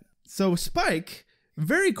 And so Spike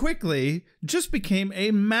very quickly just became a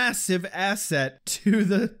massive asset to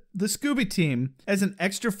the Scooby team as an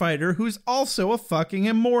extra fighter who's also a fucking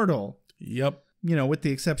immortal. Yep. With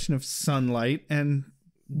the exception of sunlight and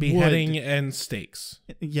beheading wood. and stakes.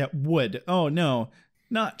 Yeah, wood. Oh, no.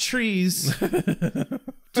 Not trees.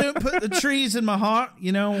 Don't put the trees in my heart.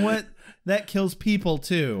 You know what? That kills people,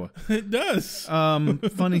 too. It does.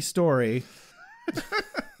 Funny story.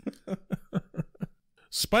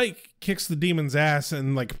 Spike kicks the demon's ass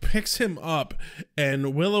and picks him up,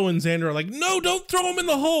 and Willow and Xander are like, "No, don't throw him in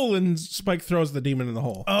the hole," and Spike throws the demon in the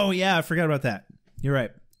hole. Oh, yeah, I forgot about that. You're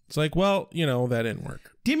right. It's like, well, that didn't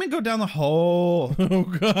work. Demon go down the hole. Oh,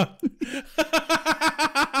 God.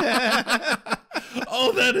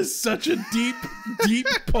 Oh, that is such a deep, deep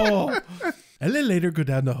pull. And then later go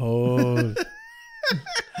down the hole.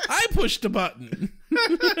 I pushed a button.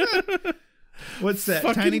 What's that?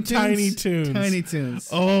 Fucking Tiny Toons. Tiny Toons.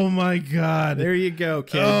 Oh, my God. There you go,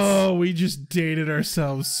 kids. Oh, we just dated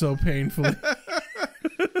ourselves so painfully.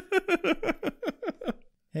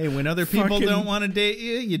 Hey, when other people don't want to date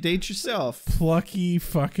you, you date yourself. Plucky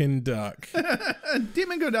fucking duck.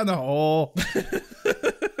 Demon go down the hole.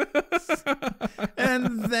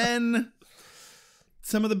 And then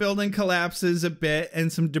some of the building collapses a bit and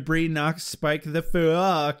some debris knocks Spike the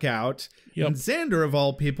fuck out. Yep. And Xander, of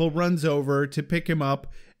all people, runs over to pick him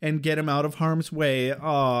up and get him out of harm's way.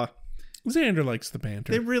 Aw. Xander likes the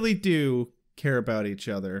banter. They really do care about each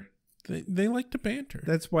other. They like to banter.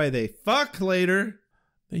 That's why they fuck later.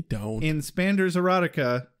 They don't. In Spander's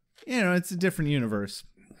Erotica, it's a different universe.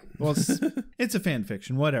 Well, it's a fan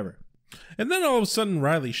fiction, whatever. And then all of a sudden,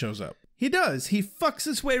 Riley shows up. He does. He fucks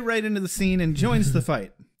his way right into the scene and joins the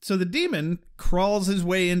fight. So the demon crawls his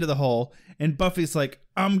way into the hole, and Buffy's like,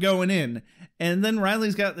 "I'm going in." And then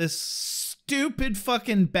Riley's got this stupid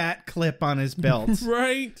fucking bat clip on his belt.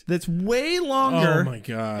 Right? That's way longer. Oh, my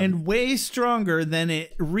God. And way stronger than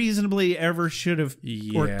it reasonably ever should have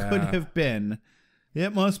or could have been.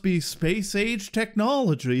 It must be space-age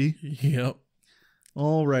technology. Yep.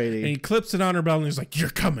 Alrighty. And he clips it on her belt and he's like, "You're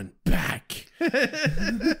coming back."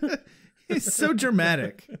 He's so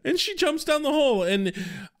dramatic. And she jumps down the hole. And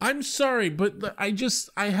I'm sorry, but I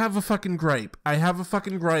have a fucking gripe.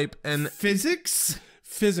 And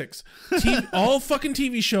Physics? All fucking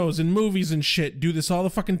TV shows and movies and shit do this all the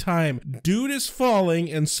fucking time. Dude is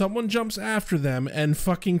falling and someone jumps after them and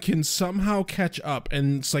fucking can somehow catch up.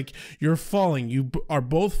 And it's like, you're falling. You are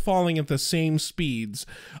both falling at the same speeds.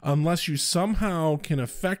 Unless you somehow can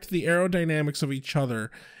affect the aerodynamics of each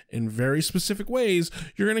other in very specific ways,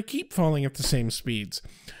 you're going to keep falling at the same speeds.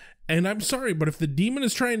 And I'm sorry, but if the demon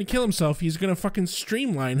is trying to kill himself, he's going to fucking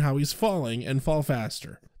streamline how he's falling and fall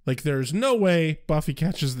faster. There's no way Buffy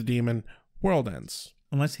catches the demon. World ends.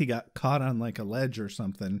 Unless he got caught on a ledge or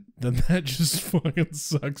something. Then that just fucking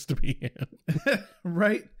sucks to be him.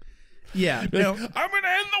 Right? Yeah. No. I'm going to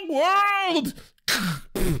end the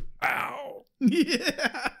world! Ow.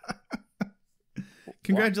 Yeah.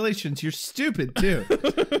 Congratulations, you're stupid too.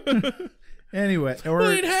 Anyway, or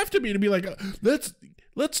well, it'd have to be like,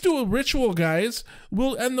 let's do a ritual, guys.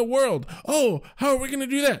 We'll end the world. Oh, how are we going to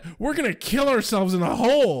do that? We're going to kill ourselves in a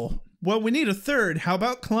hole. Well, we need a third. How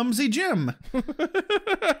about Clumsy Jim?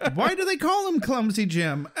 Why do they call him Clumsy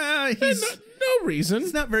Jim? He's no reason.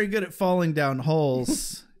 He's not very good at falling down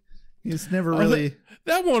holes. He's never really.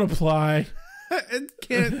 That won't apply. It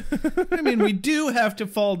can't. I mean, we do have to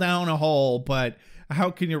fall down a hole, but how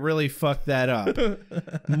can you really fuck that up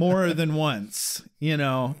more than once? You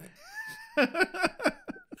know.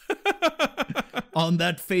 On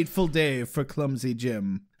that fateful day for Clumsy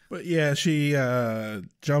Jim. But yeah, she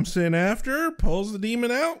jumps in after, pulls the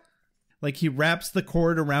demon out. Like he wraps the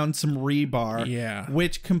cord around some rebar. Yeah.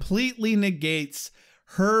 Which completely negates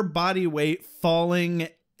her body weight falling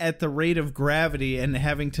at the rate of gravity and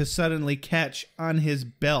having to suddenly catch on his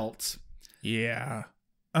belt. Yeah.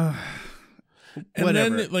 Whatever. And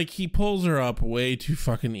then, like, he pulls her up way too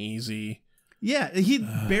fucking easy. Yeah, he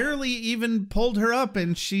barely even pulled her up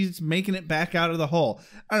and she's making it back out of the hole.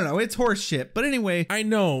 I don't know, it's horse shit. But anyway. I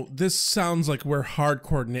know this sounds like we're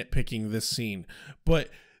hardcore nitpicking this scene, but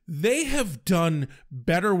they have done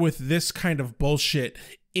better with this kind of bullshit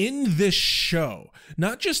in this show.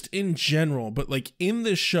 Not just in general, but like in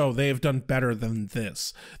this show, they have done better than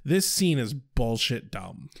this. This scene is bullshit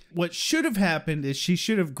dumb. What should have happened is she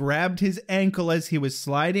should have grabbed his ankle as he was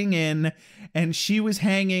sliding in, and she was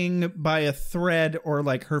hanging by a thread or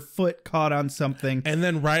like her foot caught on something. And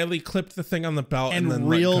then Riley clipped the thing on the belt and then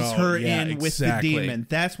reels her in in with the demon.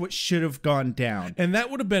 That's what should have gone down. And that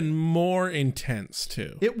would have been more intense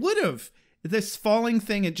too. It would have. This falling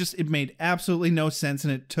thing, it made absolutely no sense,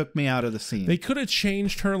 and it took me out of the scene. They could have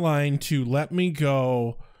changed her line to "Let me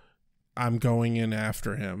go, I'm going in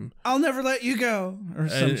after him. I'll never let you go," or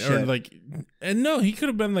some shit. Or like, and no, he could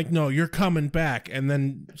have been like, "No, you're coming back," and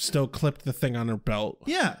then still clipped the thing on her belt.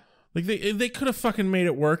 Yeah, like they could have fucking made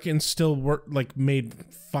it work and still work, like made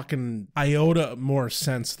fucking iota more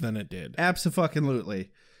sense than it did. Abso-fucking-lutely.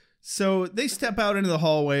 So they step out into the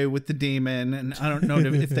hallway with the demon, and I don't know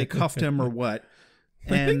if they cuffed him or what.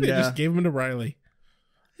 And I think they just gave him to Riley.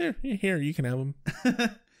 Here, you can have him.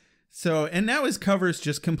 So, and now his cover's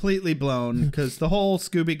just completely blown because the whole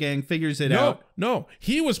Scooby Gang figures it out. No,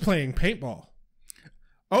 he was playing paintball.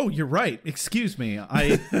 Oh, you're right. Excuse me.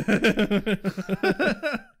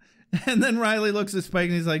 And then Riley looks at Spike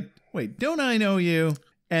and he's like, "Wait, don't I know you?"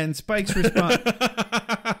 And Spike's response,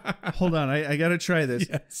 "Hold on, I gotta try this."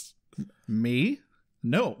 Yes. Me?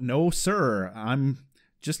 No, sir. I'm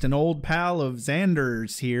just an old pal of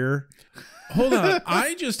Xander's here. Hold on.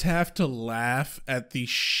 I just have to laugh at the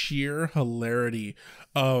sheer hilarity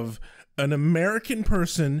of an American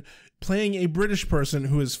person playing a British person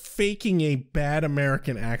who is faking a bad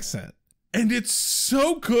American accent. And it's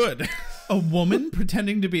so good. A woman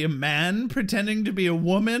pretending to be a man, pretending to be a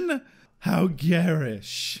woman? How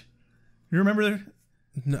garish. You remember?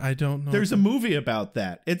 No, I don't know. There's a movie about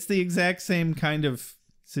that. It's the exact same kind of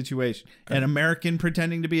situation. An American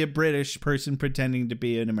pretending to be a British person pretending to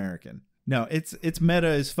be an American. No, it's meta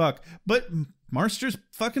as fuck. But Marsters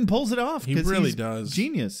fucking pulls it off. He really does.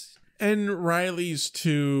 Genius. And Riley's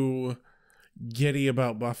too giddy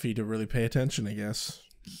about Buffy to really pay attention, I guess.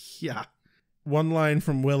 Yeah. One line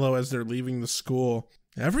from Willow as they're leaving the school.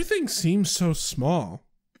 Everything seems so small.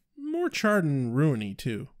 More charred and ruiny,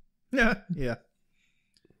 too. Yeah.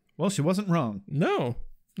 Well, she wasn't wrong. No,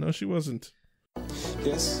 she wasn't.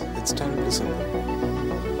 Yes, it's terribly simple.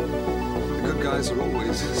 The good guys are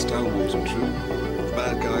always stalwart and true. The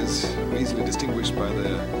bad guys are easily distinguished by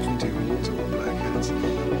their pointy horns or black hats.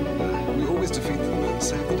 We always defeat them and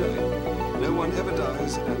save the day. No one ever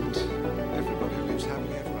dies, and everybody lives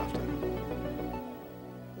happily ever after.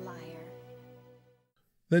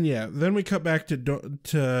 Then we cut back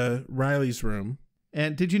to Riley's room.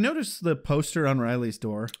 And did you notice the poster on Riley's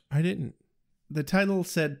door? I didn't. The title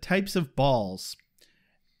said types of balls.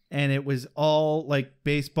 And it was all like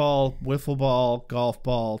baseball, wiffle ball, golf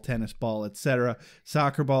ball, tennis ball, etc.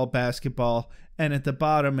 Soccer ball, basketball. And at the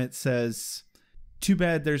bottom it says, "Too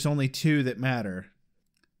bad there's only two that matter."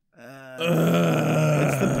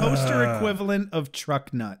 It's the poster equivalent of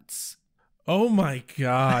truck nuts. Oh my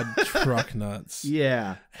God, truck nuts.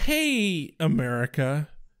 Yeah. Hey, America.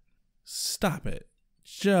 Stop it.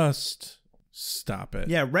 Just stop it.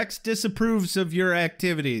 Yeah, Rex disapproves of your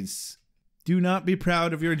activities. Do not be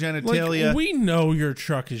proud of your genitalia. Like, we know your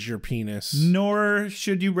truck is your penis. Nor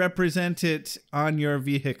should you represent it on your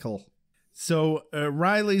vehicle. So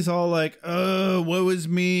Riley's all like, "Oh, woe is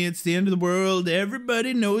me! It's the end of the world.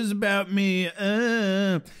 Everybody knows about me.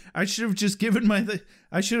 I should have just given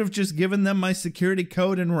them my security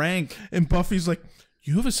code and rank." And Buffy's like,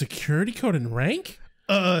 "You have a security code and rank?"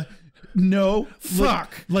 No.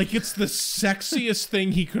 Fuck. Like it's the sexiest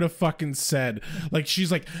thing he could have fucking said. Like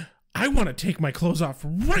she's like, "I want to take my clothes off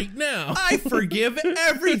right now. I forgive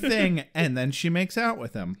everything." And then she makes out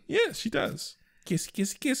with him. Yeah, she does. Kissy,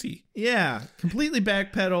 kissy, kissy. Yeah, completely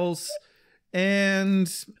backpedals.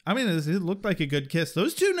 And, I mean, it looked like a good kiss.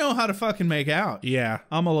 Those two know how to fucking make out. Yeah.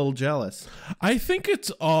 I'm a little jealous. I think it's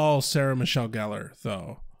all Sarah Michelle Gellar,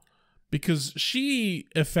 though. Because she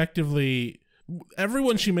effectively...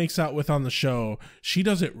 Everyone she makes out with on the show, she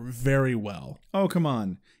does it very well. Oh, come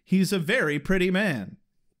on. He's a very pretty man.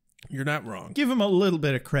 You're not wrong. Give him a little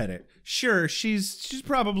bit of credit. Sure, she's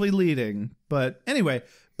probably leading. But anyway...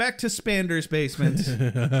 Back to Spander's basement.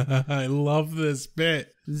 I love this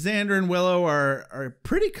bit. Xander and Willow are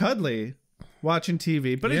pretty cuddly watching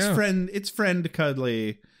TV, but it's friend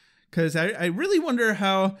cuddly. Because I really wonder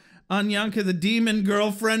how Anyanka, the demon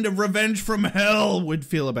girlfriend of Revenge from Hell, would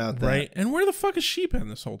feel about that. Right. And where the fuck has she been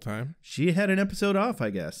this whole time? She had an episode off, I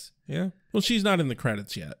guess. Yeah. Well, she's not in the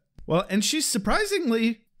credits yet. Well, and she's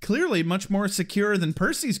surprisingly, clearly much more secure than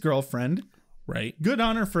Percy's girlfriend. Right. Good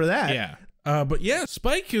on her for that. Yeah. But yeah,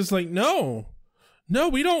 Spike is like, no,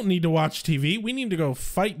 we don't need to watch TV. We need to go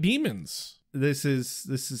fight demons. This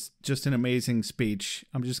is just an amazing speech.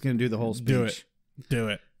 I'm just going to do the whole speech. Do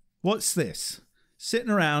it. What's this? Sitting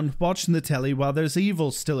around watching the telly while there's evil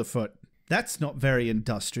still afoot. That's not very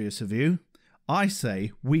industrious of you. I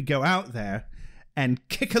say we go out there and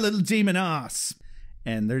kick a little demon ass.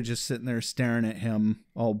 And they're just sitting there staring at him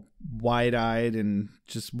all wide-eyed and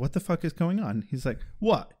just, what the fuck is going on? He's like,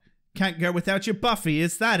 what? Can't go without your Buffy,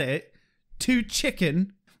 is that it? Too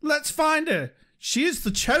chicken? Let's find her. She is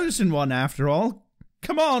the chosen one, after all.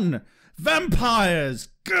 Come on. Vampires.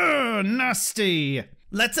 Grr, nasty.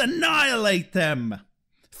 Let's annihilate them.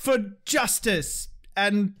 For justice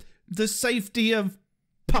and the safety of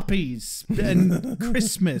puppies and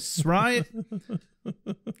Christmas, right?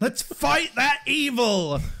 Let's fight that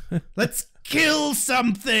evil. Let's kill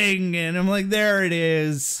something. And I'm like, there it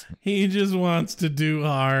is. He just wants to do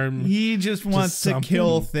harm. He just wants to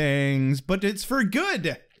kill things, but it's for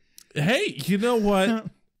good. Hey, you know what?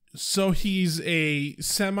 So he's a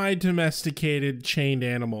semi-domesticated chained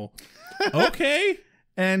animal. Okay.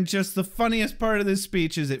 And just the funniest part of this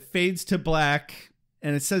speech is it fades to black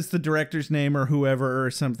and it says the director's name or whoever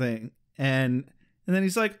or something. And then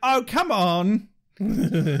he's like, oh, come on.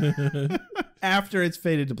 After it's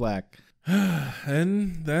faded to black.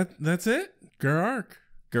 And that's it.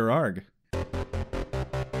 Gerarg.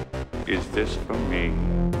 Is this from me?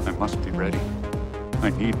 I must be ready.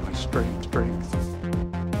 I need my strength.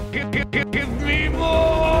 Give me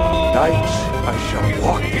more! Nights I shall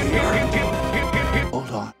walk in the earth. Hold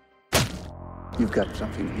on. You've got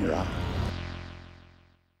something in your eye.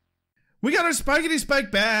 We got our Spikety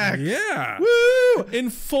Spike back. Yeah. Woo!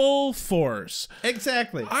 In full force.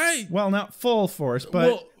 Exactly. Well, not full force,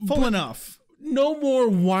 but full enough. No more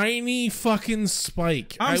whiny fucking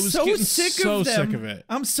Spike. I was so getting sick of it.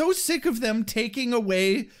 I'm so sick of them taking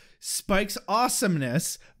away Spike's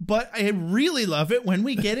awesomeness, but I really love it when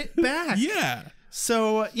we get it back. Yeah.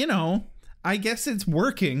 So, I guess it's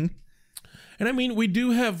working. And I mean, we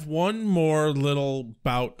do have one more little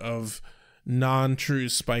bout of non-true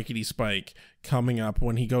Spikety Spike coming up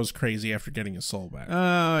when he goes crazy after getting his soul back.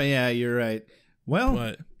 Oh, yeah, you're right. Well,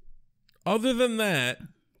 but other than that,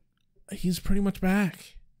 he's pretty much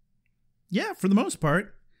back. Yeah, for the most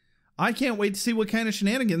part. I can't wait to see what kind of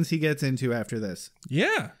shenanigans he gets into after this.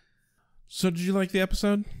 Yeah. So did you like the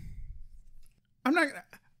episode? I'm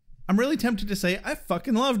really tempted to say I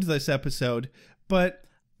fucking loved this episode, but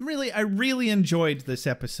I really enjoyed this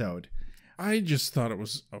episode. I just thought it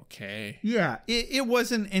was okay. Yeah, it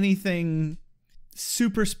wasn't anything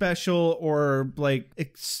super special or like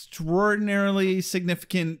extraordinarily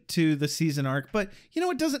significant to the season arc, but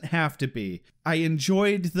it doesn't have to be. I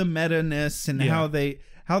enjoyed the meta-ness and how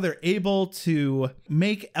they're able to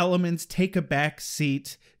make elements take a back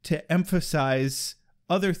seat to emphasize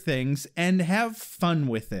other things and have fun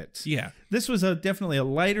with it. Yeah. This was definitely a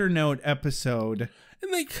lighter note episode.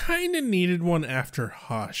 And they kind of needed one after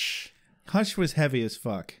Hush. Hush was heavy as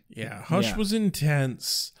fuck. Yeah, Hush was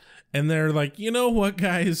intense. And they're like, you know what,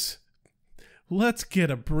 guys? Let's get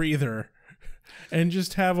a breather and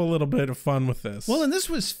just have a little bit of fun with this. Well, and this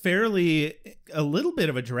was fairly a little bit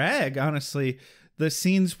of a drag, honestly. the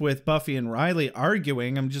scenes with Buffy and Riley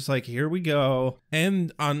arguing, I'm just like, here we go.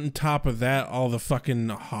 And on top of that, all the fucking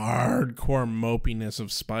hardcore mopiness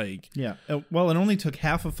of Spike. Yeah. Well, it only took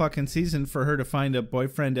half a fucking season for her to find a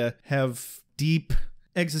boyfriend to have deep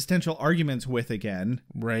existential arguments with again.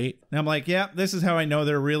 Right. And I'm like, yeah, this is how I know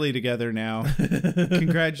they're really together now.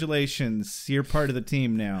 Congratulations. You're part of the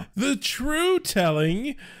team now. The true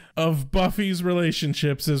telling of Buffy's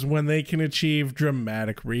relationships is when they can achieve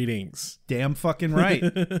dramatic readings. Damn fucking right.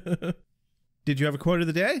 Did you have a quote of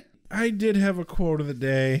the day? I did have a quote of the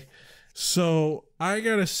day. So I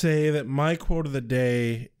gotta say that my quote of the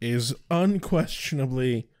day is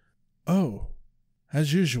unquestionably, "Oh,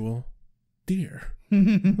 as usual, dear."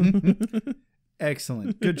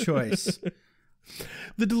 Excellent. Good choice.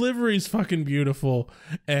 The delivery is fucking beautiful,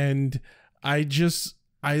 and I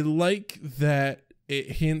like that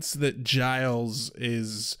it hints that Giles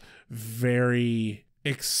is very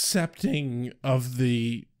accepting of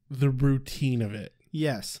the routine of it.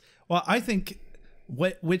 Yes. Well, I think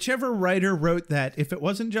whichever writer wrote that, if it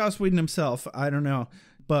wasn't Joss Whedon himself, I don't know,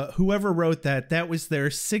 but whoever wrote that was their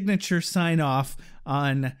signature sign off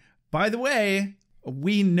on, by the way,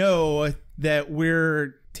 we know that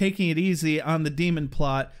we're taking it easy on the demon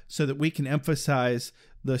plot so that we can emphasize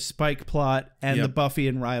the Spike plot and the Buffy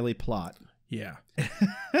and Riley plot. Yeah.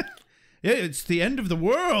 It's the end of the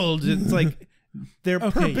world. It's like they're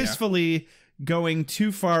purposefully going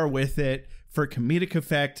too far with it for comedic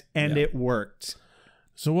effect, and it worked.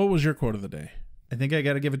 So what was your quote of the day? I think I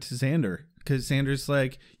got to give it to Xander, because Xander's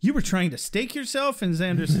like, you were trying to stake yourself? And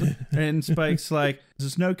and Spike's like, this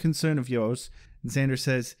is no concern of yours. And Xander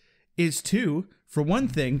says, is too. For one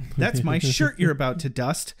thing, that's my shirt you're about to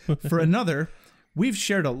dust. For another, we've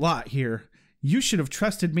shared a lot here. You should have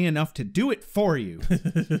trusted me enough to do it for you.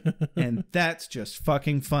 And that's just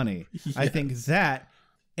fucking funny. Yes. I think that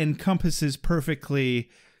encompasses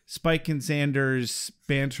perfectly Spike and Xander's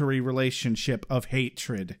bantery relationship of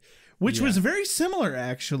hatred, which was very similar,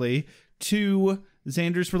 actually, to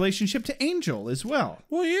Xander's relationship to Angel as well.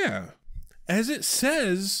 Well, yeah. As it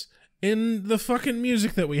says in the fucking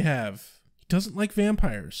music that we have, he doesn't like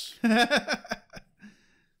vampires. I'm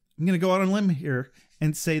going to go out on a limb here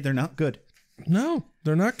and say they're not good. No,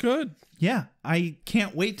 they're not good. Yeah, I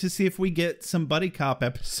can't wait to see if we get some buddy cop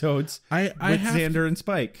episodes with Xander and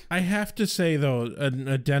Spike. I have to say, though, an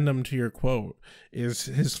addendum to your quote is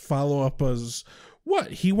his follow-up was,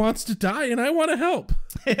 what? He wants to die and I want to help.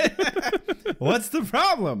 What's the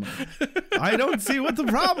problem? I don't see what the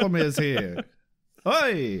problem is here.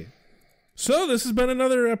 Oi! So this has been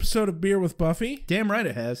another episode of Beer with Buffy. Damn right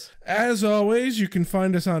it has. As always, you can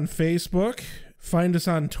find us on Facebook, find us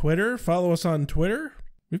on Twitter, follow us on Twitter.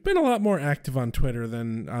 We've been a lot more active on Twitter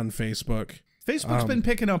than on Facebook. Facebook's been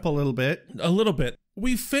picking up a little bit. A little bit.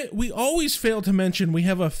 We always fail to mention we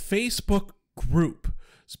have a Facebook group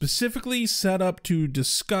specifically set up to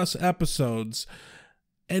discuss episodes,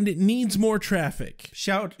 and it needs more traffic.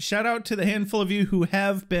 Shout out to the handful of you who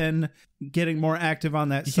have been getting more active on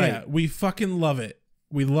that site. Yeah, we fucking love it.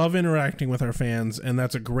 We love interacting with our fans, and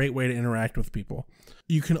that's a great way to interact with people.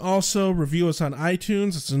 You can also review us on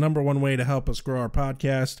iTunes. It's the #1 way to help us grow our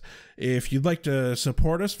podcast. If you'd like to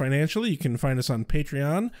support us financially, you can find us on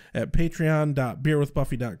Patreon at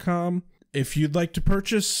patreon.beerwithbuffy.com. If you'd like to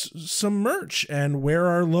purchase some merch and wear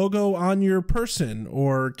our logo on your person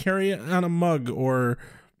or carry it on a mug or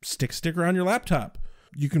sticker on your laptop,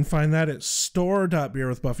 you can find that at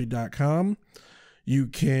store.beerwithbuffy.com. You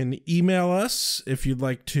can email us if you'd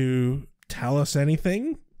like to tell us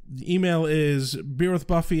anything. The email is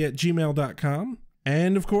beerwithbuffy@gmail.com.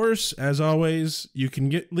 And of course, as always, you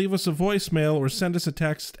can leave us a voicemail or send us a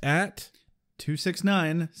text at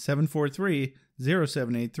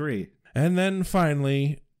 269-743-0783. And then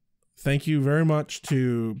finally, thank you very much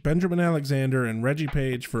to Benjamin Alexander and Reggie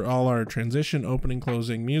Page for all our transition, opening,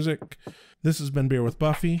 closing music. This has been Beer with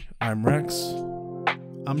Buffy. I'm Rex.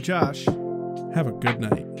 I'm Josh. Have a good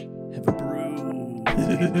night. Have a brew.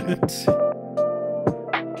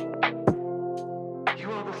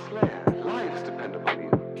 You are the Slayer. Lives depend upon you.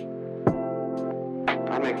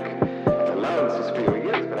 I make allowances for your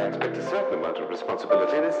years, but I expect a certain amount of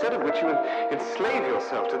responsibility, and instead of which you enslave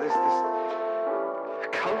yourself to this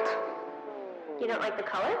cult. You don't like the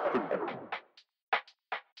color?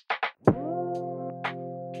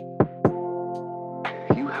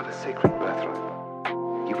 You have a sacred birthright.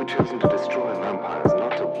 You were chosen to destroy vampires,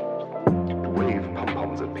 not to wave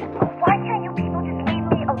pom-poms at people. Why can't you people just leave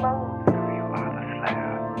me alone? You are the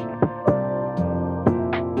Slayer.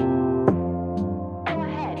 Go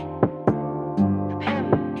ahead. Prepare me.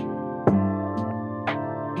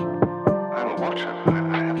 I'm a watcher.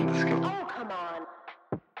 I haven't the skill. Oh, come on.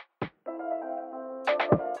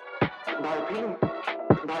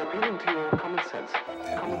 by appealing to your common sense.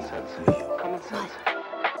 Common sense.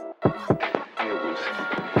 Werewolves,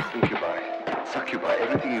 incubi, succubi,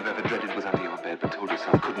 everything you've ever dreaded was under your bed but told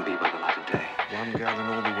yourself couldn't be by the light of day. One girl in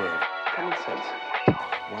all the world. Common sense.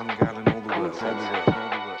 One girl in all the world.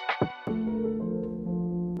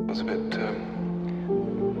 It was a bit,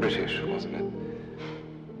 British, wasn't it?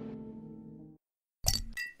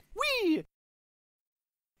 Whee!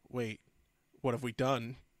 Wait, what have we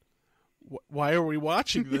done? Why are we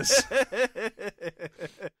watching this?